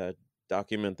part of that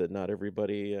document that not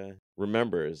everybody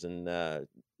remembers. And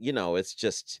it's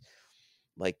just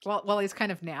like, Well, he's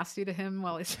kind of nasty to him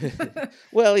while he's.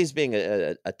 well, he's being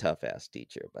a tough ass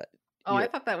teacher, but Oh, I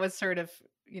thought that was sort of,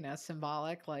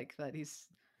 symbolic, like that he's,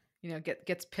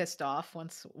 gets pissed off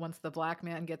once the black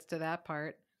man gets to that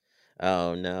part.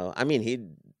 Oh no, I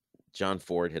mean, John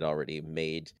Ford had already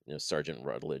made Sergeant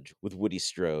Rutledge with Woody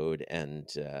Strode, and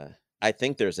I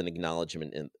think there's an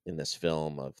acknowledgement in this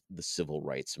film of the civil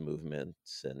rights movement,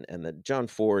 and that John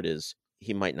Ford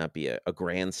he might not be a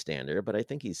grandstander, but I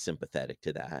think he's sympathetic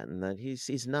to that, and that he's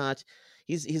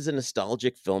a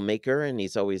nostalgic filmmaker, and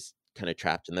he's always kind of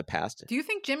trapped in the past. Do you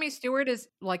think Jimmy Stewart is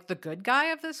like the good guy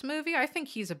of this movie? I think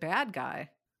he's a bad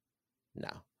guy.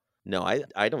 No,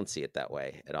 I don't see it that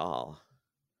way at all.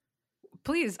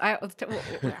 Please,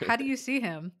 how do you see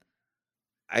him?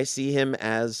 I see him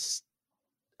as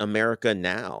America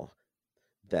now.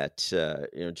 That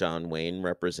John Wayne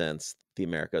represents the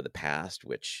America of the past,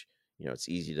 which it's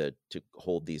easy to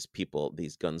hold these people,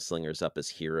 these gunslingers, up as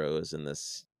heroes in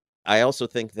this. I also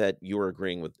think that you're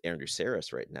agreeing with Andrew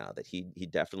Sarris right now, that he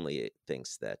definitely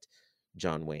thinks that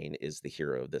John Wayne is the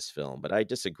hero of this film, but I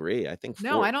disagree. I think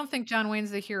No, I don't think John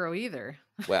Wayne's the hero either.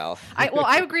 Well,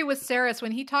 I agree with Sarris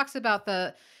when he talks about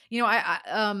the,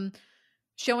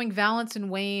 showing Valance and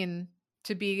Wayne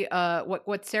to be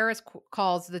what Sarris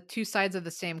calls the two sides of the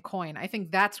same coin. I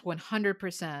think that's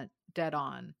 100% dead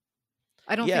on.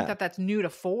 I don't think that's new to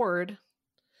Ford.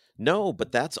 No,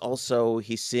 but that's also,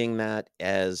 he's seeing that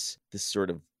as this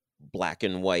sort of black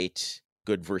and white,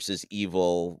 good versus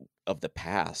evil of the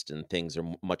past, and things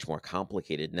are much more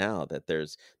complicated now, that there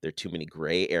are too many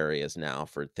gray areas now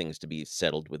for things to be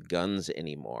settled with guns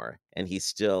anymore. And he's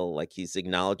still, like, he's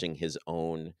acknowledging his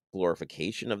own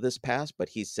glorification of this past, but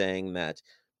he's saying that,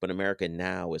 but America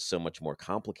now is so much more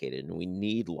complicated, and we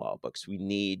need law books, we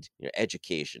need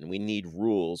education, we need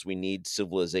rules, we need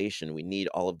civilization, we need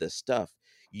all of this stuff.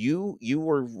 You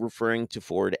were referring to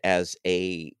Ford as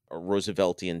a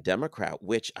Rooseveltian Democrat,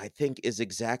 which I think is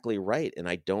exactly right. And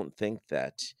I don't think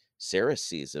that Sarris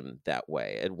sees him that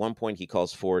way. At one point, he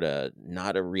calls Ford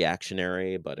not a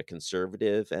reactionary, but a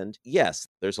conservative. And yes,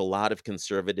 there's a lot of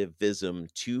conservatism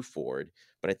to Ford,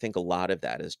 but I think a lot of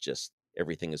that is just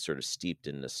everything is sort of steeped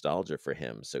in nostalgia for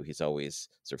him. So he's always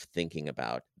sort of thinking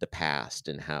about the past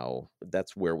and how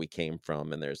that's where we came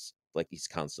from. And he's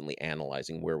constantly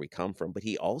analyzing where we come from, but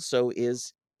he also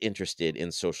is interested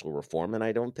in social reform. And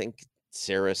I don't think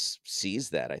Sarris sees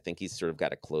that. I think he's sort of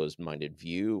got a closed-minded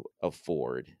view of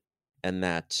Ford, and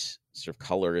that sort of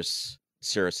colors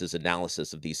Sarris's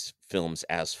analysis of these films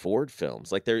as Ford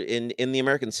films. Like, they're in the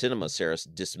American cinema,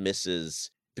 Sarris dismisses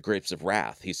The Grapes of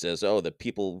Wrath. He says, oh, the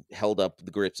people held up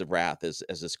The Grapes of Wrath as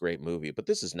this great movie, but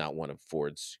this is not one of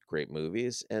Ford's great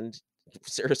movies. And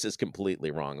Sarris is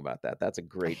completely wrong about that. That's a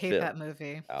great film. I hate that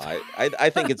movie. I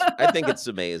think it's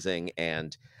amazing,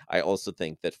 and I also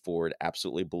think that Ford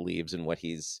absolutely believes in what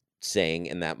he's saying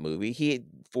in that movie.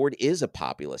 Ford is a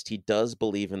populist. He does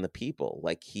believe in the people.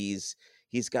 Like, he's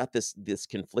got this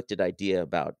conflicted idea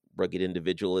about rugged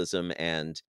individualism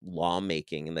and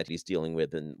lawmaking, and that he's dealing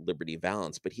with in Liberty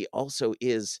Valance. But he also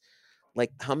is,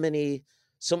 like,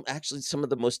 some of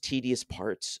the most tedious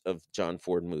parts of John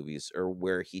Ford movies are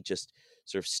where he just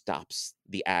sort of stops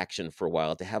the action for a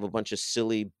while to have a bunch of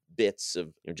silly bits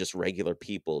of just regular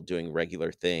people doing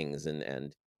regular things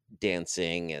and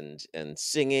dancing and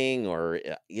singing, or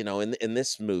in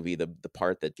this movie, the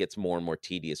part that gets more and more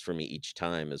tedious for me each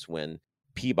time is when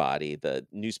Peabody, the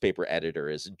newspaper editor,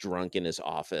 is drunk in his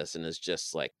office and is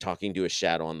just like talking to a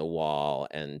shadow on the wall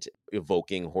and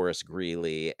evoking Horace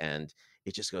Greeley, and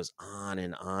it just goes on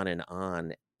and on and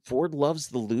on. Ford loves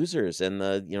the losers and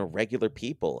the, regular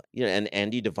people. And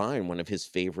Andy Devine, one of his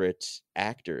favorite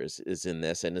actors, is in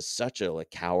this and is such a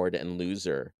coward and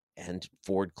loser. And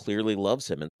Ford clearly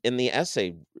loves him. And in the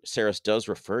essay, Saris does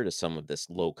refer to some of this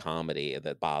low comedy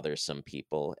that bothers some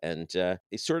people. And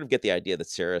you sort of get the idea that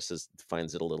Saris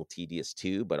finds it a little tedious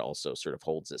too, but also sort of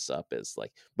holds this up as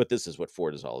but this is what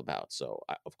Ford is all about. So,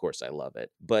 of course, I love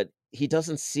it. But he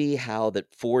doesn't see how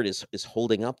that Ford is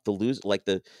holding up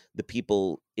the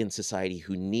people in society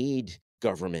who need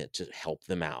government to help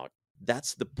them out.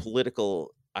 That's the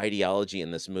political ideology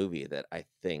in this movie that I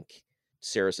think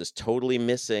Saris is totally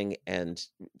missing, and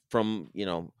from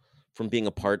being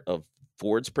a part of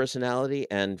Ford's personality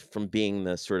and from being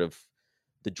the sort of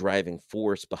the driving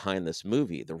force behind this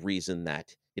movie. The reason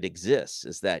that it exists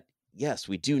is that, yes,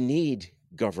 we do need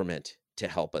government to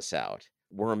help us out.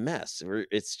 We're a mess.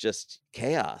 It's just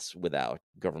chaos without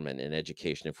government and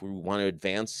education. If we want to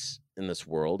advance in this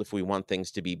world, if we want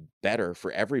things to be better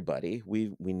for everybody,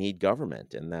 we need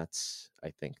government. And that's,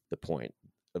 I think, the point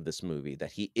of this movie,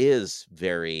 that he is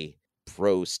very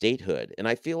pro statehood. And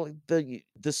I feel like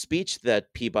the speech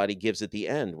that Peabody gives at the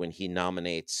end when he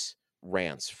nominates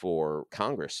Rance for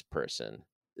congressperson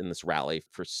in this rally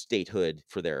for statehood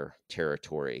for their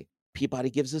territory, Peabody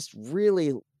gives this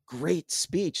really great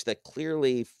speech that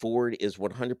clearly Ford is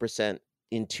 100%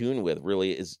 in tune with,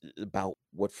 really is about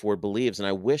what Ford believes. And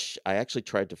I actually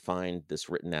tried to find this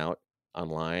written out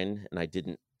online, and I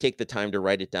didn't take the time to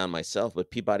write it down myself, but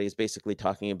Peabody is basically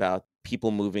talking about people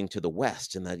moving to the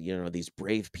West, and that, these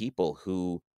brave people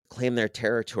who claim their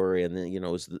territory, and then,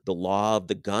 is the law of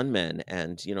the gunmen,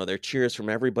 and, there are cheers from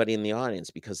everybody in the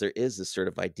audience, because there is this sort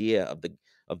of idea of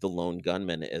the lone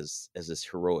gunman as this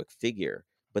heroic figure.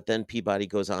 But then Peabody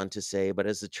goes on to say, but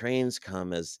as the trains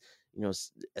come, as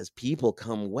people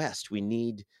come west, we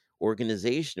need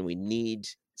organization. We need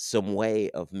some way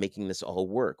of making this all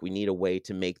work. We need a way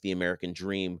to make the American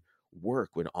dream work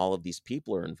when all of these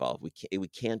people are involved. We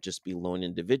can't just be lone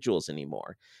individuals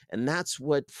anymore. And that's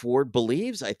what Ford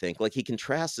believes, I think. He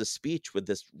contrasts this speech with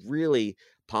this really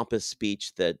pompous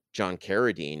speech that John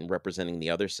Carradine, representing the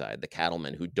other side, the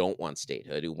cattlemen who don't want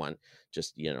statehood, who want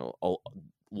just,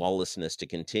 lawlessness to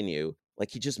continue.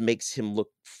 He just makes him look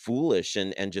foolish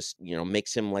and just,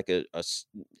 makes him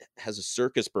has a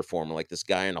circus performer, this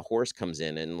guy on a horse comes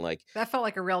in and That felt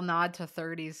like a real nod to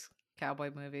 30s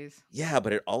cowboy movies. Yeah,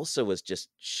 but it also was just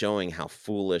showing how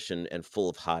foolish and full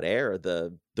of hot air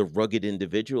the rugged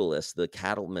individualists, the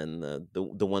cattlemen,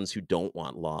 the ones who don't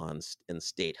want law and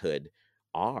statehood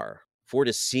are. Ford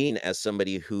is seen as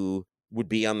somebody who would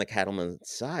be on the cattleman's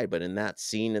side, but in that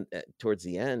scene towards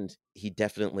the end, he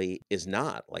definitely is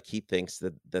not. He thinks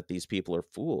that these people are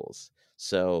fools.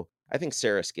 So I think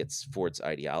Saris gets Ford's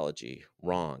ideology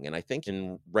wrong. And I think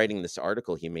in writing this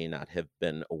article, he may not have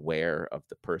been aware of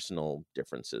the personal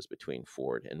differences between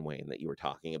Ford and Wayne that you were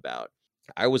talking about.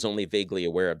 I was only vaguely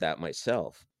aware of that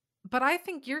myself. But I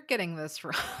think you're getting this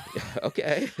wrong.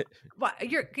 Okay. Well,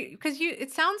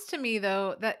 it sounds to me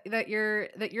though that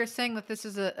you're saying that this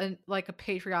is a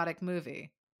patriotic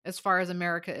movie as far as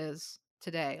America is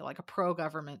today, like a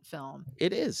pro-government film.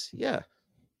 It is, yeah.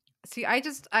 See, I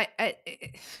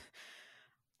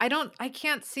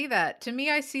can't see that. To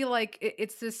me, I see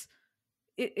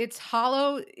it's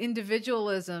hollow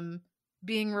individualism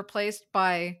being replaced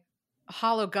by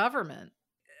hollow government.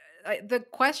 The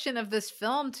question of this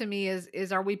film to me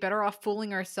is are we better off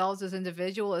fooling ourselves as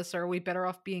individualists, or are we better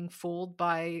off being fooled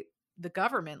by the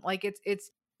government? It's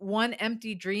one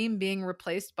empty dream being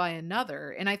replaced by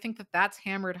another. And I think that that's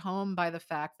hammered home by the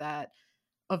fact that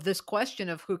of this question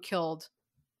of who killed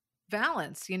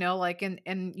Valance,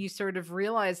 and you sort of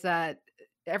realize that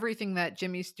everything that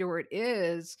Jimmy Stewart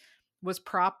was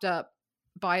propped up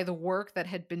by the work that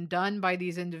had been done by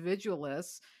these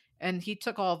individualists, and he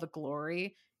took all the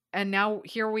glory. And now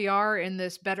here we are in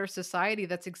this better society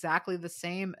that's exactly the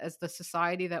same as the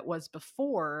society that was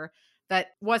before,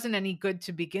 that wasn't any good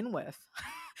to begin with.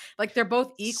 They're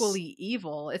both equally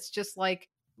evil. It's just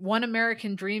one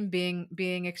American dream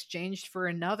being exchanged for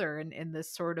another in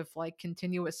this sort of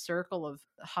continuous circle of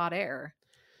hot air.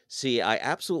 See, I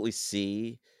absolutely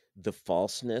see the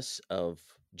falseness of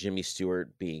Jimmy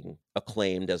Stewart being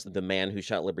acclaimed as the man who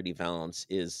shot Liberty Valance.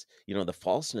 Is, the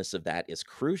falseness of that is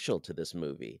crucial to this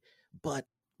movie. But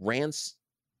Rance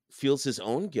feels his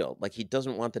own guilt. He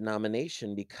doesn't want the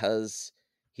nomination because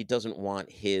he doesn't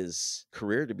want his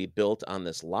career to be built on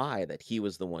this lie that he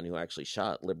was the one who actually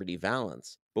shot Liberty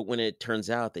Valance. But when it turns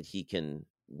out that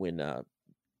when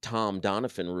Tom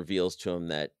Donovan reveals to him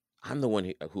that I'm the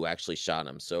one who actually shot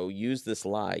him, so use this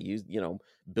lie,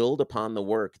 build upon the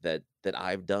work that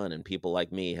I've done and people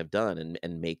like me have done,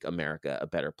 and make America a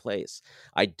better place.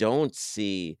 I don't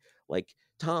see, like,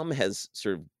 Tom has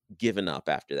sort of given up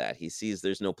after that. He sees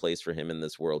there's no place for him in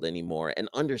this world anymore, and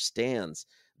understands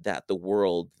that the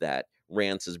world that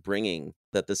Rance is bringing,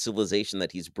 that the civilization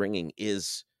that he's bringing,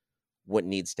 is what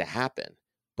needs to happen.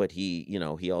 But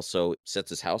he also sets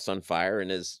his house on fire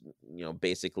and is,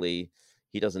 basically,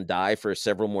 he doesn't die for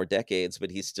several more decades,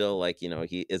 but he's still like,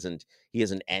 he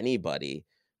isn't anybody,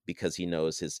 because he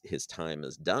knows his time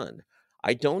is done.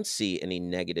 I don't see any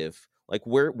negative, like,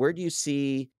 where do you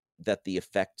see that the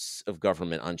effects of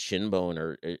government on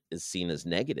Shinbone is seen as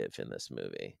negative in this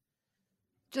movie?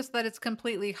 Just that it's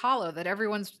completely hollow, that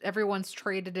everyone's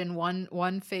traded in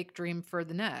one fake dream for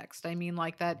the next. I mean,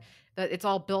 like that it's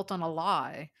all built on a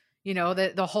lie.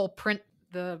 The whole print,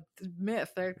 the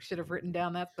myth. I should have written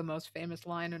down, that's the most famous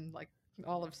line in like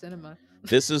all of cinema.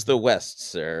 This is the West,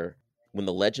 sir. When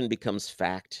the legend becomes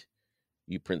fact,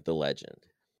 you print the legend.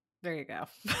 There you go.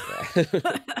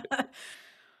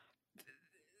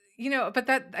 Yeah. But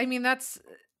that's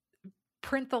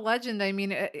print the legend. I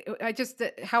mean,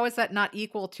 how is that not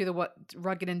equal to what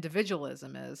rugged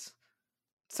individualism is?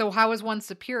 So how is one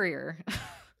superior?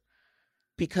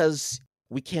 Because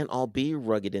we can't all be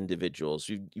rugged individuals.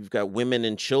 You've got women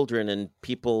and children and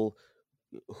people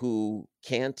who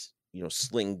can't,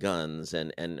 sling guns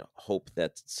and hope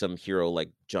that some hero like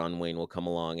John Wayne will come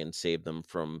along and save them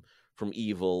from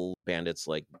evil bandits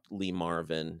like Lee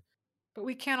Marvin. But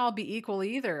we can't all be equal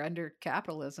either under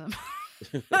capitalism.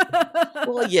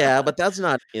 Well, yeah, but that's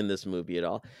not in this movie at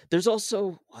all. There's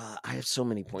also, I have so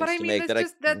many points to make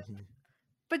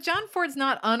But John Ford's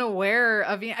not unaware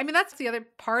of. I mean, that's the other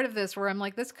part of this where I'm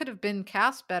like, this could have been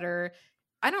cast better.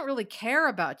 I don't really care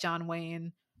about John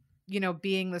Wayne,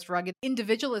 being this rugged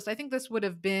individualist. I think this would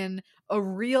have been a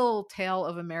real tale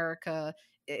of America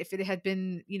if it had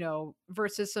been,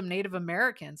 versus some Native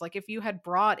Americans. Like if you had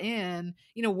brought in,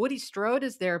 Woody Strode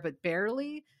is there, but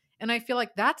barely. And I feel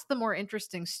like that's the more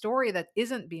interesting story that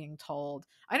isn't being told.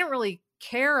 I don't really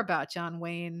care about John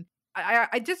Wayne.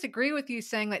 I disagree with you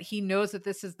saying that he knows that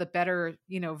this is the better,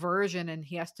 version and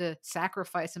he has to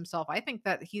sacrifice himself. I think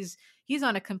that he's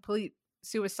on a complete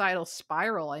suicidal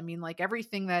spiral. I mean, like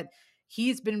everything that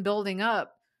he's been building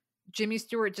up, Jimmy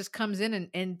Stewart just comes in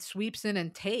and sweeps in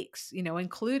and takes,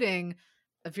 including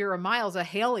Vera Miles, a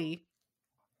Haley,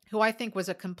 who I think was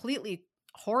a completely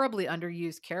horribly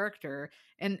underused character.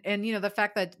 And the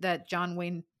fact that John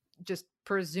Wayne just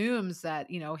presumes that,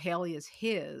 Haley is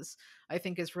his, I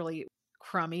think is really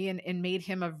crummy and made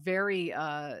him a very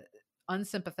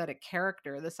unsympathetic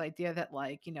character. This idea that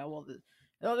like,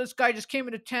 this guy just came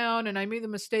into town and I made the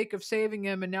mistake of saving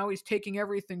him and now he's taking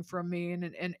everything from me.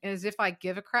 And as if I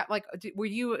give a crap. Like, were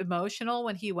you emotional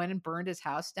when he went and burned his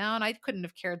house down? I couldn't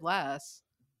have cared less.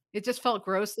 It just felt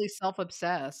grossly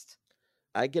self-obsessed.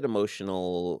 I get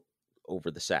emotional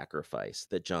over the sacrifice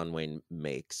that John Wayne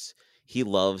makes. He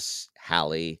loves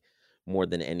Hallie more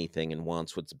than anything and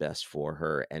wants what's best for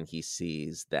her. And he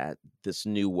sees that this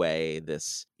new way,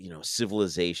 this,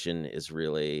 civilization is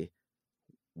really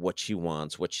what she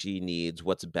wants, what she needs,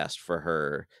 what's best for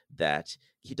her, that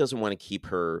he doesn't want to keep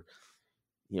her,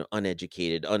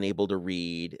 uneducated, unable to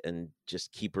read, and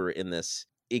just keep her in this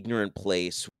ignorant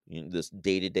place, this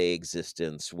day-to-day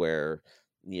existence where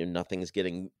nothing's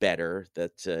getting better,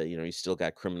 that you still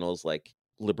got criminals like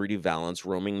Liberty Valance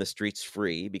roaming the streets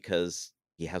free because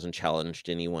he hasn't challenged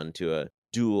anyone to a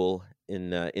duel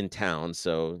in town.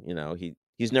 So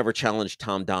he's never challenged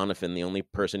Tom Donovan, the only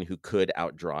person who could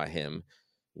outdraw him,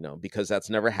 because that's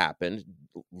never happened.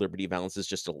 Liberty Valance is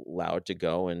just allowed to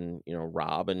go and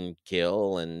rob and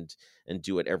kill and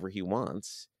do whatever he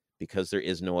wants because there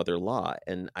is no other law.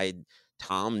 And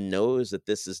Tom knows that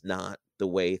this is not the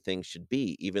way things should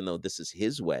be, even though this is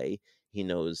his way. He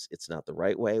knows it's not the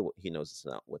right way. He knows it's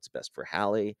not what's best for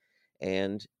Hallie.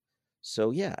 And so,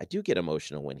 yeah, I do get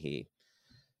emotional when he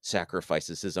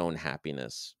sacrifices his own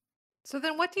happiness. So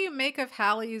then what do you make of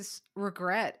Hallie's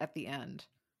regret at the end?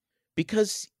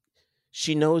 Because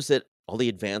she knows that all the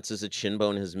advances that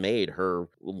Shinbone has made, her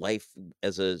life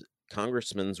as a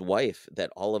congressman's wife,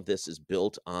 that all of this is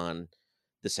built on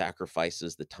the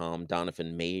sacrifices that Tom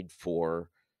Donovan made for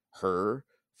her,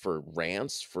 for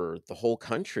Rance, for the whole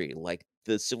country. Like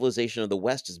the civilization of the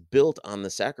West is built on the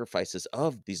sacrifices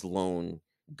of these lone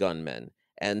gunmen.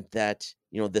 And that,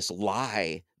 this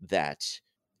lie that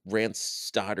Rance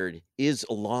Stoddard is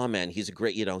a lawman. He's a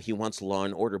great, he wants law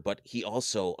and order, but he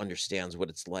also understands what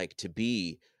it's like to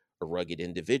be a rugged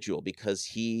individual because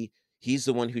he's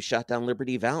the one who shot down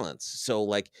Liberty Valance. So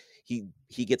like he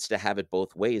gets to have it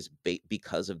both ways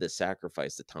because of this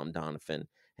sacrifice that Tom Donovan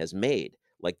has made.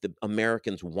 Like the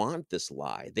Americans want this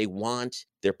lie. They want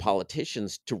their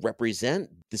politicians to represent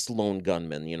this lone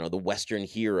gunman, the Western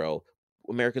hero.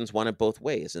 Americans want it both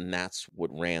ways, and that's what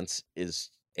Rance is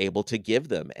able to give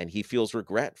them. And he feels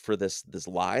regret for this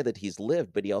lie that he's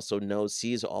lived, but he also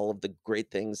sees all of the great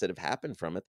things that have happened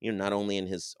from it, not only in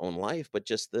his own life, but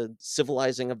just the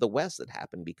civilizing of the West that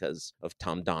happened because of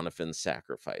Tom Donovan's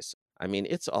sacrifice. I mean,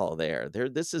 it's all there.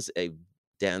 This is a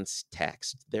dense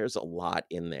text. There's a lot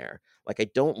in there. Like, I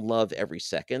don't love every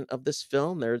second of this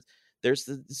film. There's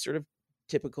the sort of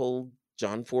typical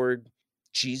John Ford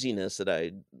cheesiness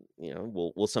that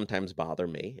will sometimes bother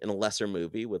me in a lesser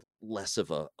movie with less of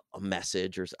a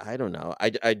message, or I don't know.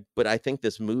 But I think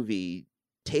this movie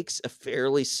takes a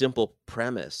fairly simple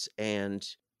premise and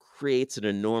creates an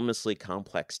enormously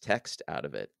complex text out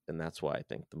of it, and that's why I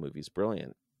think the movie's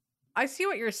brilliant. I see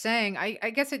what you're saying.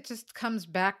 I guess it just comes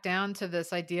back down to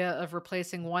this idea of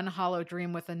replacing one hollow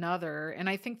dream with another. And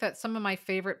I think that some of my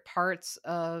favorite parts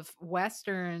of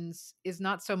Westerns is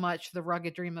not so much the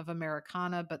rugged dream of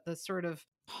Americana, but the sort of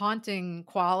haunting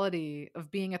quality of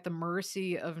being at the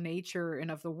mercy of nature and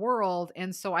of the world.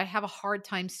 And so I have a hard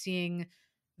time seeing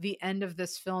the end of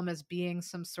this film as being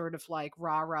some sort of like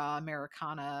rah-rah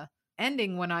Americana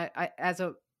ending when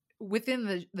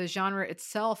within the genre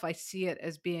itself, I see it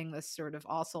as being this sort of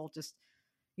also just,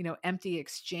 empty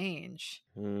exchange.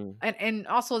 And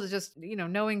also just,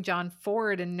 knowing John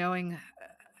Ford and knowing,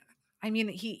 I mean,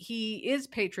 he is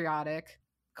patriotic,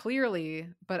 clearly,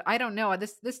 but I don't know.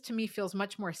 This to me feels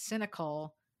much more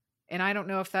cynical. And I don't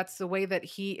know if that's the way that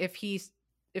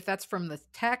if that's from the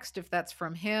text, if that's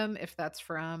from him, if that's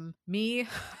from me.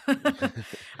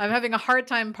 I'm having a hard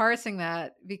time parsing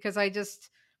that because I just,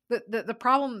 the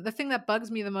problem, the thing that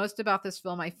bugs me the most about this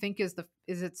film, I think, is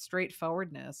its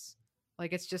straightforwardness.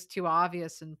 Like, it's just too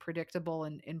obvious and predictable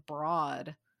and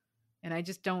broad, and I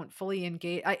just don't fully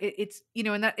engage. It's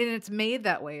and it's made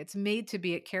that way. It's made to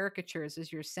be at caricatures,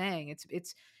 as you're saying.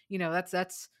 It's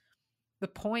that's the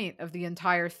point of the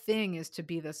entire thing, is to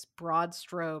be this broad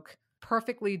stroke,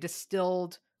 perfectly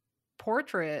distilled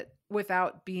portrait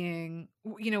without being,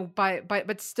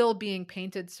 but still being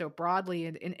painted so broadly,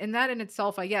 and that in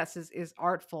itself, I guess, is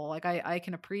artful. Like, I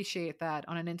can appreciate that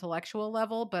on an intellectual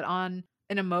level, but on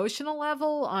an emotional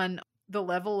level, on the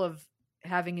level of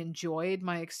having enjoyed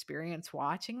my experience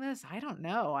watching this, I don't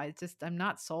know. I'm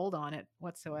not sold on it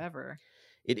whatsoever.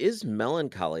 It is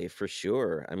melancholy for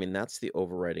sure. I mean, that's the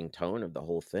overriding tone of the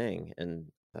whole thing,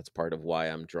 and that's part of why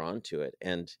I'm drawn to it.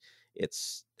 And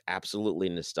it's absolutely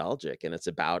nostalgic, and it's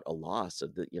about a loss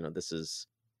of this is,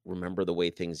 remember the way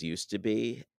things used to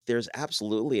be. There's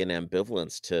absolutely an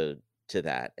ambivalence to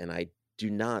that, and I do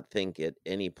not think at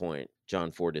any point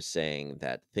John Ford is saying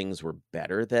that things were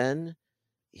better then.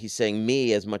 He's saying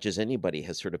me, as much as anybody,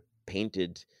 has sort of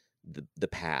painted the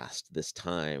past, this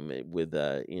time, with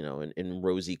in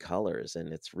rosy colors,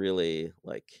 and it's really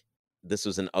like this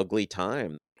was an ugly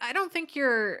time. I don't think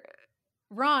you're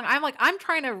wrong.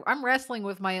 I'm wrestling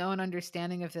with my own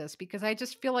understanding of this, because I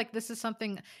just feel like this is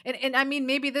something, and I mean,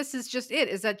 maybe this is just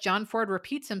is that John Ford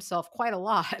repeats himself quite a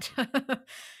lot.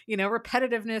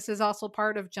 Repetitiveness is also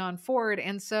part of John Ford.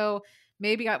 And so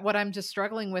maybe what I'm just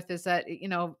struggling with is that,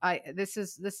 this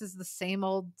is the same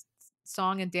old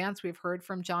song and dance we've heard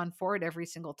from John Ford every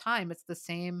single time. It's the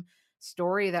same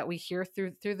story that we hear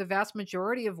through the vast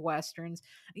majority of Westerns.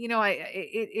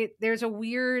 There's a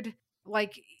weird,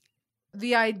 like,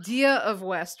 the idea of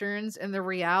Westerns and the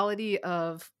reality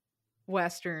of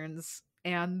Westerns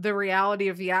and the reality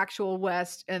of the actual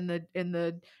West and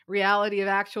the reality of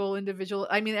actual individual.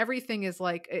 I mean, everything is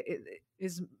like,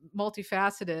 is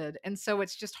multifaceted. And so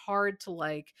it's just hard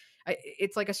to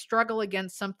it's like a struggle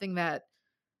against something a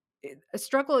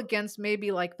struggle against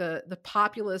maybe like the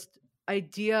populist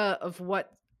idea of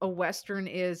what a Western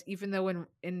is, even though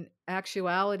in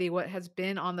actuality, what has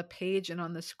been on the page and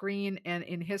on the screen and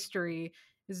in history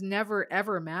has never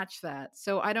ever matched that.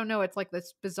 So I don't know. It's like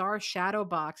this bizarre shadow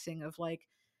boxing of like,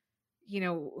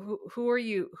 who are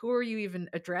you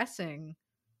even addressing?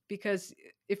 Because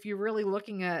if you're really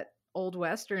looking at old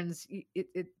Westerns,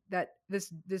 that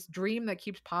this dream that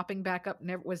keeps popping back up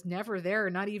was never there,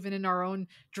 not even in our own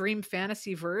dream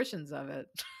fantasy versions of it.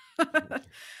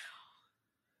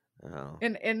 Oh.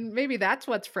 And maybe that's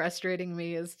what's frustrating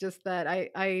me, is just that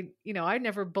I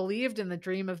never believed in the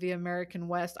dream of the American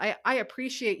West. I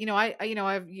appreciate,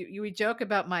 we joke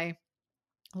about my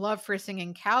love for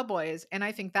singing cowboys, and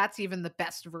I think that's even the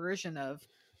best version of,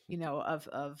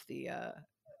 of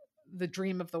the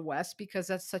Dream of the West, because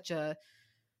that's such a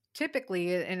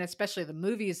typically, and especially the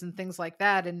movies and things like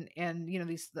that, and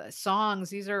these the songs,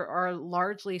 these are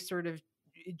largely sort of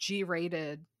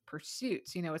G-rated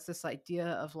pursuits. It's this idea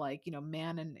of like,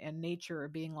 man and nature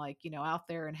being like, out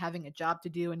there and having a job to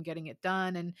do and getting it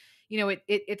done. And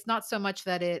it's not so much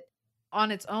that it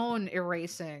on its own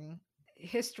erasing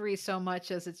history so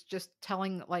much as it's just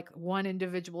telling like one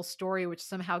individual story, which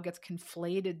somehow gets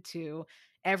conflated to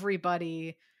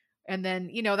everybody. And then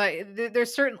that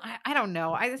there's certain, I don't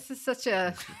know, this is such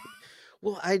a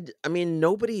Well, I mean,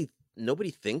 nobody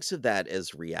thinks of that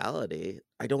as reality.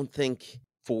 I don't think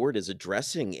Ford is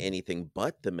addressing anything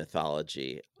but the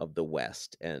mythology of the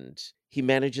West, and he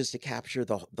manages to capture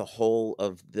the whole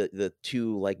of the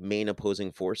two like main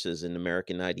opposing forces in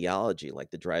American ideology, like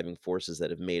the driving forces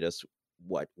that have made us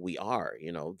what we are.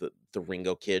 The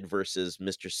Ringo Kid versus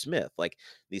Mr. Smith, like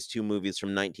these two movies from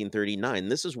 1939.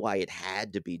 This is why it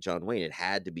had to be John Wayne. It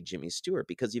had to be Jimmy Stewart,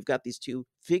 because you've got these two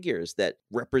figures that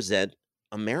represent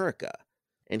America.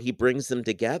 And he brings them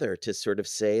together to sort of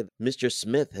say, Mr.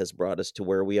 Smith has brought us to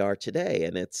where we are today.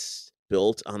 And it's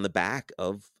built on the back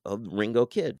of Ringo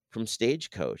Kid from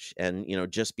Stagecoach. And,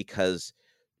 just because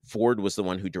Ford was the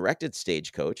one who directed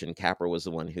Stagecoach and Capra was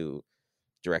the one who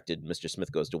directed Mr.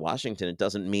 Smith Goes to Washington, it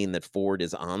doesn't mean that Ford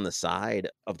is on the side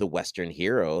of the Western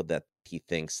hero, that he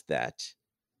thinks that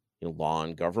law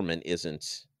and government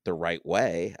isn't the right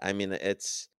way. I mean,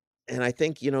 and I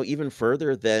think, even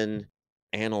further than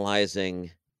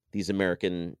analyzing these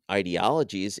American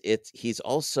ideologies, he's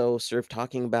also sort of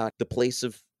talking about the place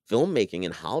of filmmaking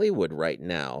in Hollywood right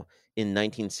now in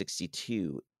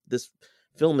 1962. This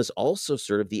film is also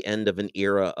sort of the end of an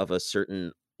era of a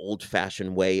certain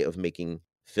old-fashioned way of making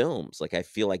films. Like, I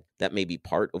feel like that may be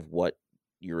part of what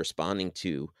you're responding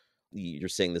to. You're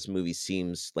saying this movie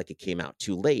seems like it came out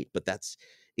too late, but that's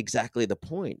exactly the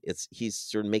point. He's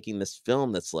sort of making this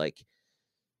film that's like,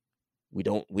 we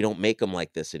don't make them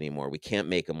like this anymore. We can't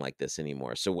make them like this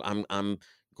anymore. So I'm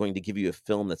going to give you a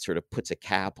film that sort of puts a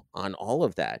cap on all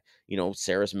of that.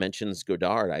 Sarris mentions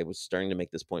Godard. I was starting to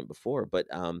make this point before, but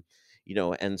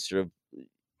and sort of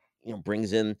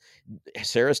brings in,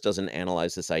 Sarris doesn't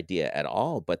analyze this idea at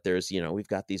all, but there's we've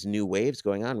got these new waves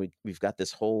going on. We've got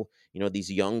this whole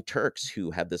these young Turks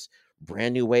who have this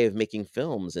brand new way of making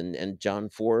films, and John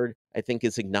Ford, I think,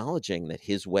 is acknowledging that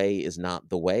his way is not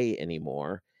the way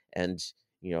anymore. And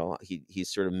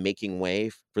he's sort of making way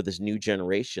for this new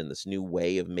generation, this new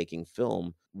way of making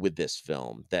film with this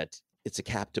film, that it's a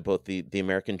cap to both the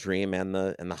American dream and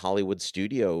the Hollywood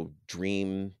studio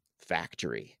dream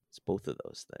factory. It's both of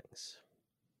those things.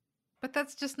 But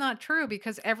that's just not true,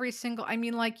 because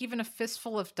like even A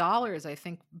Fistful of Dollars, I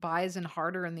think, buys in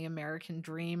harder in the American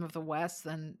dream of the West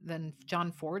than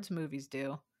John Ford's movies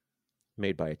do.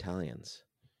 Made by Italians.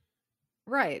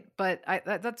 Right, but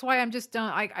that's why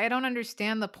I don't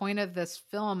understand the point of this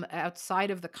film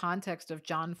outside of the context of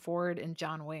John Ford and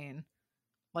John Wayne.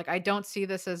 Like, I don't see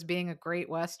this as being a great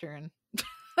Western.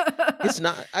 It's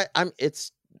not.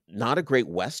 It's not a great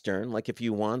Western. Like, if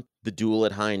you want the Duel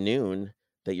at High Noon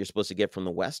that you're supposed to get from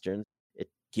the Western, it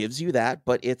gives you that,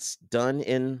 but it's done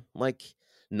in like,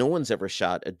 no one's ever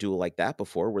shot a duel like that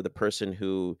before, where the person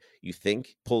who you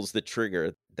think pulls the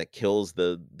trigger that kills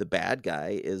the bad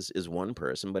guy is one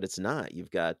person, but it's not.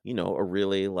 You've got, a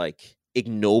really like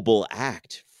ignoble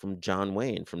act from John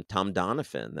Wayne, from Tom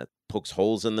Donovan, that pokes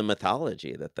holes in the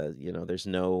mythology, that there's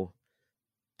no,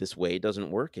 this way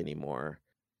doesn't work anymore.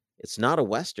 It's not a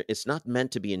Western. It's not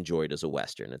meant to be enjoyed as a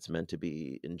Western. It's meant to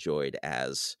be enjoyed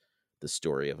as the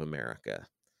story of America.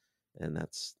 And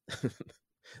that's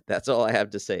that's all I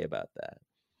have to say about that.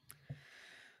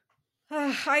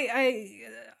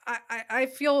 I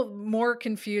feel more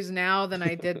confused now than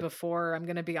I did before. I'm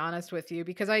going to be honest with you,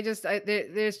 because I just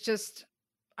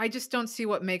don't see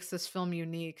what makes this film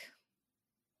unique.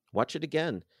 Watch it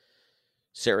again.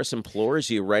 Sarris implores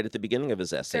you right at the beginning of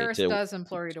his essay Sarris does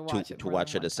implore you to watch it. To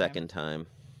watch it a second time.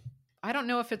 I don't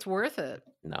know if it's worth it.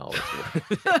 No, it's worth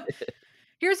it.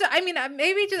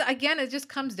 Maybe just, again, it just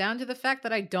comes down to the fact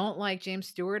that I don't like James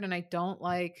Stewart and I don't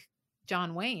like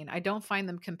John Wayne. I don't find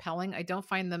them compelling. I don't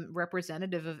find them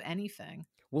representative of anything.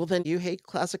 Well, then you hate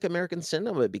classic American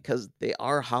cinema, because they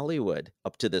are Hollywood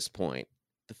up to this point.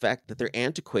 The fact that they're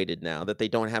antiquated now, that they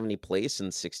don't have any place in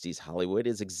 60s Hollywood,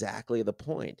 is exactly the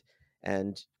point.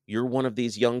 And you're one of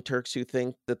these young Turks who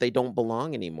think that they don't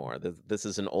belong anymore. This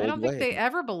is an old way. I don't think they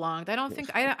ever belonged. I don't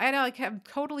think I'm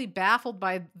totally baffled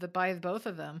by both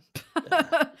of them.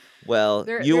 Well,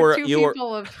 you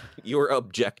were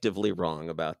objectively wrong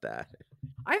about that.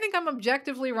 I think I'm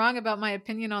objectively wrong about my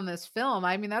opinion on this film.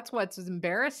 I mean, that's what's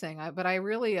embarrassing. But I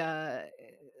really, I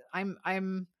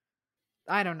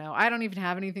don't know. I don't even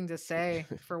have anything to say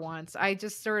for once. I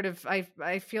just sort of,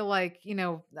 I feel like,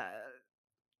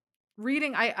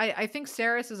 reading, I think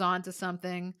Saris is on to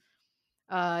something.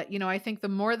 I think the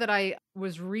more that I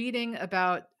was reading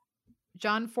about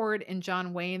John Ford and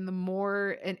John Wayne, the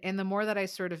more, and the more that I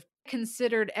sort of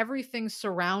considered everything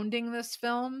surrounding this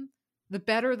film, the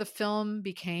better the film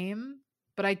became.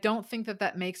 But I don't think that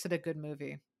that makes it a good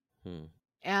movie.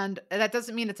 And that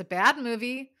doesn't mean it's a bad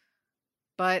movie,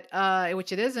 but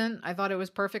which it isn't. I thought it was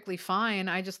perfectly fine.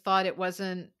 I just thought it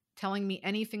wasn't telling me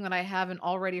anything that I haven't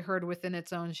already heard within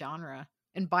its own genre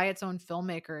and by its own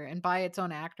filmmaker and by its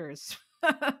own actors.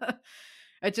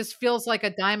 It just feels like a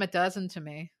dime a dozen to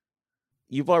me.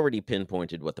 You've already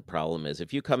pinpointed what the problem is.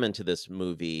 If you come into this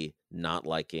movie not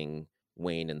liking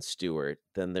Wayne and Stewart,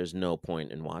 then there's no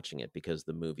point in watching it, because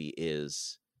the movie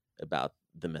is about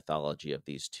the mythology of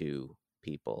these two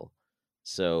people.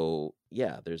 So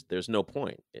yeah, there's no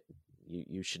point.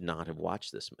 You should not have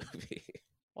watched this movie.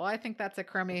 Well, I think that's a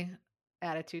crummy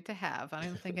attitude to have. I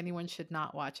don't think anyone should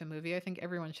not watch a movie. I think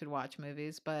everyone should watch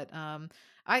movies, but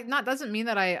doesn't mean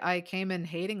that I came in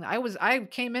hating. I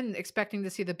came in expecting to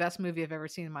see the best movie I've ever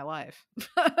seen in my life.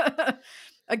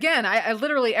 Again, I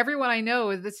literally, everyone I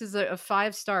know, this is a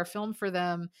 5-star film for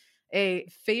them, a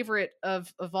favorite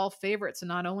of all favorites, and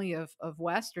not only of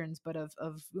Westerns, but of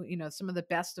some of the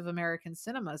best of American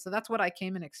cinema. So that's what I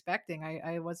came in expecting.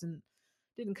 I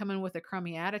didn't come in with a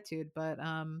crummy attitude, but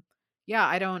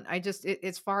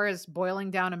as far as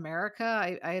boiling down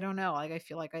America, I don't know. Like, I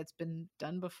feel like it's been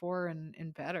done before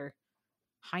and better.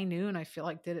 High Noon, I feel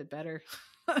like, did it better.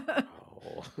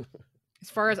 Oh. As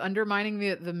far as undermining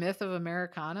the myth of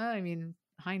Americana, I mean,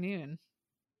 High Noon,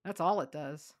 that's all it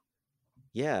does.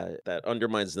 Yeah, that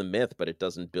undermines the myth, but it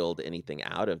doesn't build anything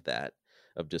out of that,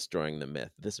 of destroying the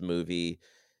myth. This movie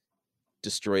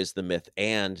destroys the myth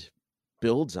and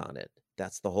builds on it.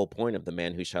 That's the whole point of The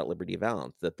Man Who Shot Liberty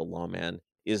Valance, that the lawman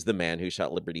is the man who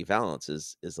shot Liberty Valance,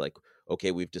 is like,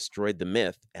 okay, we've destroyed the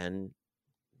myth and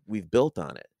we've built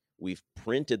on it. We've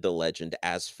printed the legend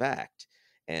as fact.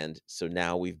 And so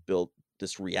now we've built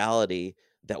this reality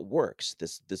that works,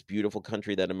 this beautiful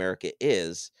country that America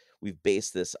is. We've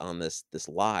based this on this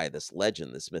lie, this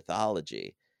legend, this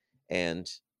mythology. And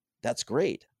that's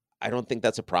great. I don't think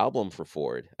that's a problem for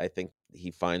Ford. I think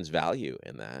he finds value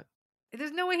in that.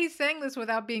 There's no way he's saying this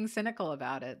without being cynical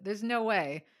about it. There's no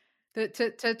way to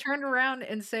turn around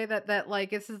and say that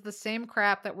like, this is the same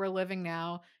crap that we're living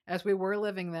now as we were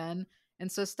living then.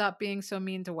 And so stop being so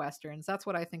mean to Westerns. That's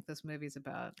what I think this movie's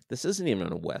about. This isn't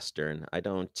even a Western. I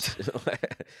don't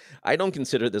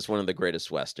consider this one of the greatest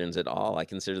Westerns at all. I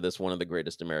consider this one of the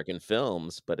greatest American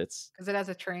films, but it's because it has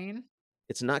a train.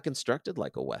 It's not constructed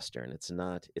like a Western. It's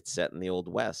set in the Old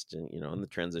West, and in the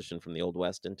transition from the Old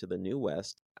West into the New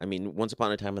West. I mean, Once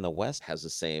Upon a Time in the West has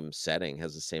the same setting,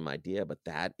 has the same idea, but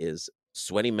that is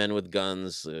sweaty men with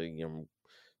guns,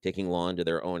 taking law into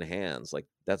their own hands. Like,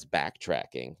 that's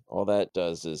backtracking. All that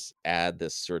does is add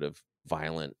this sort of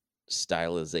violent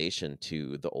stylization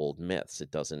to the old myths.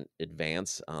 It doesn't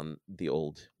advance on the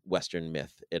old Western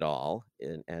myth at all,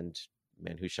 and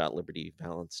Man Who Shot Liberty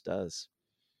Valance does.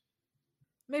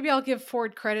 Maybe I'll give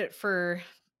Ford credit for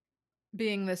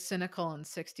being this cynical in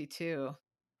 62,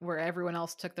 where everyone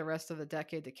else took the rest of the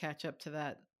decade to catch up to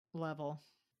that level.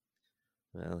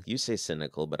 Well, you say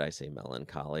cynical, but I say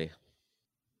melancholy.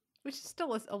 Which is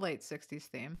still a late 60s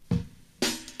theme.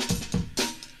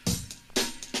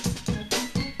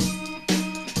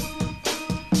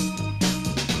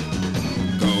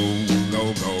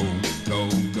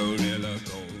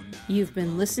 You've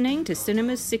been listening to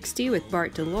Cinema 60 with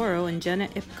Bart DeLoro and Jenna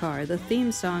Ipcar. The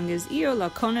theme song is Io la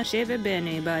conoscevo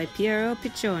bene by Piero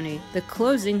Piccioni. The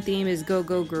closing theme is Go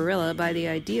Go Gorilla by The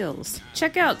Ideals.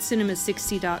 Check out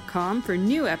cinema60.com for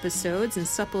new episodes and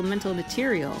supplemental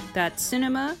material. That's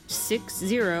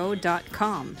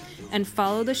cinema60.com. And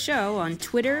follow the show on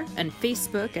Twitter and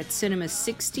Facebook at Cinema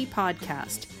 60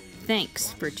 Podcast.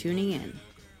 Thanks for tuning in.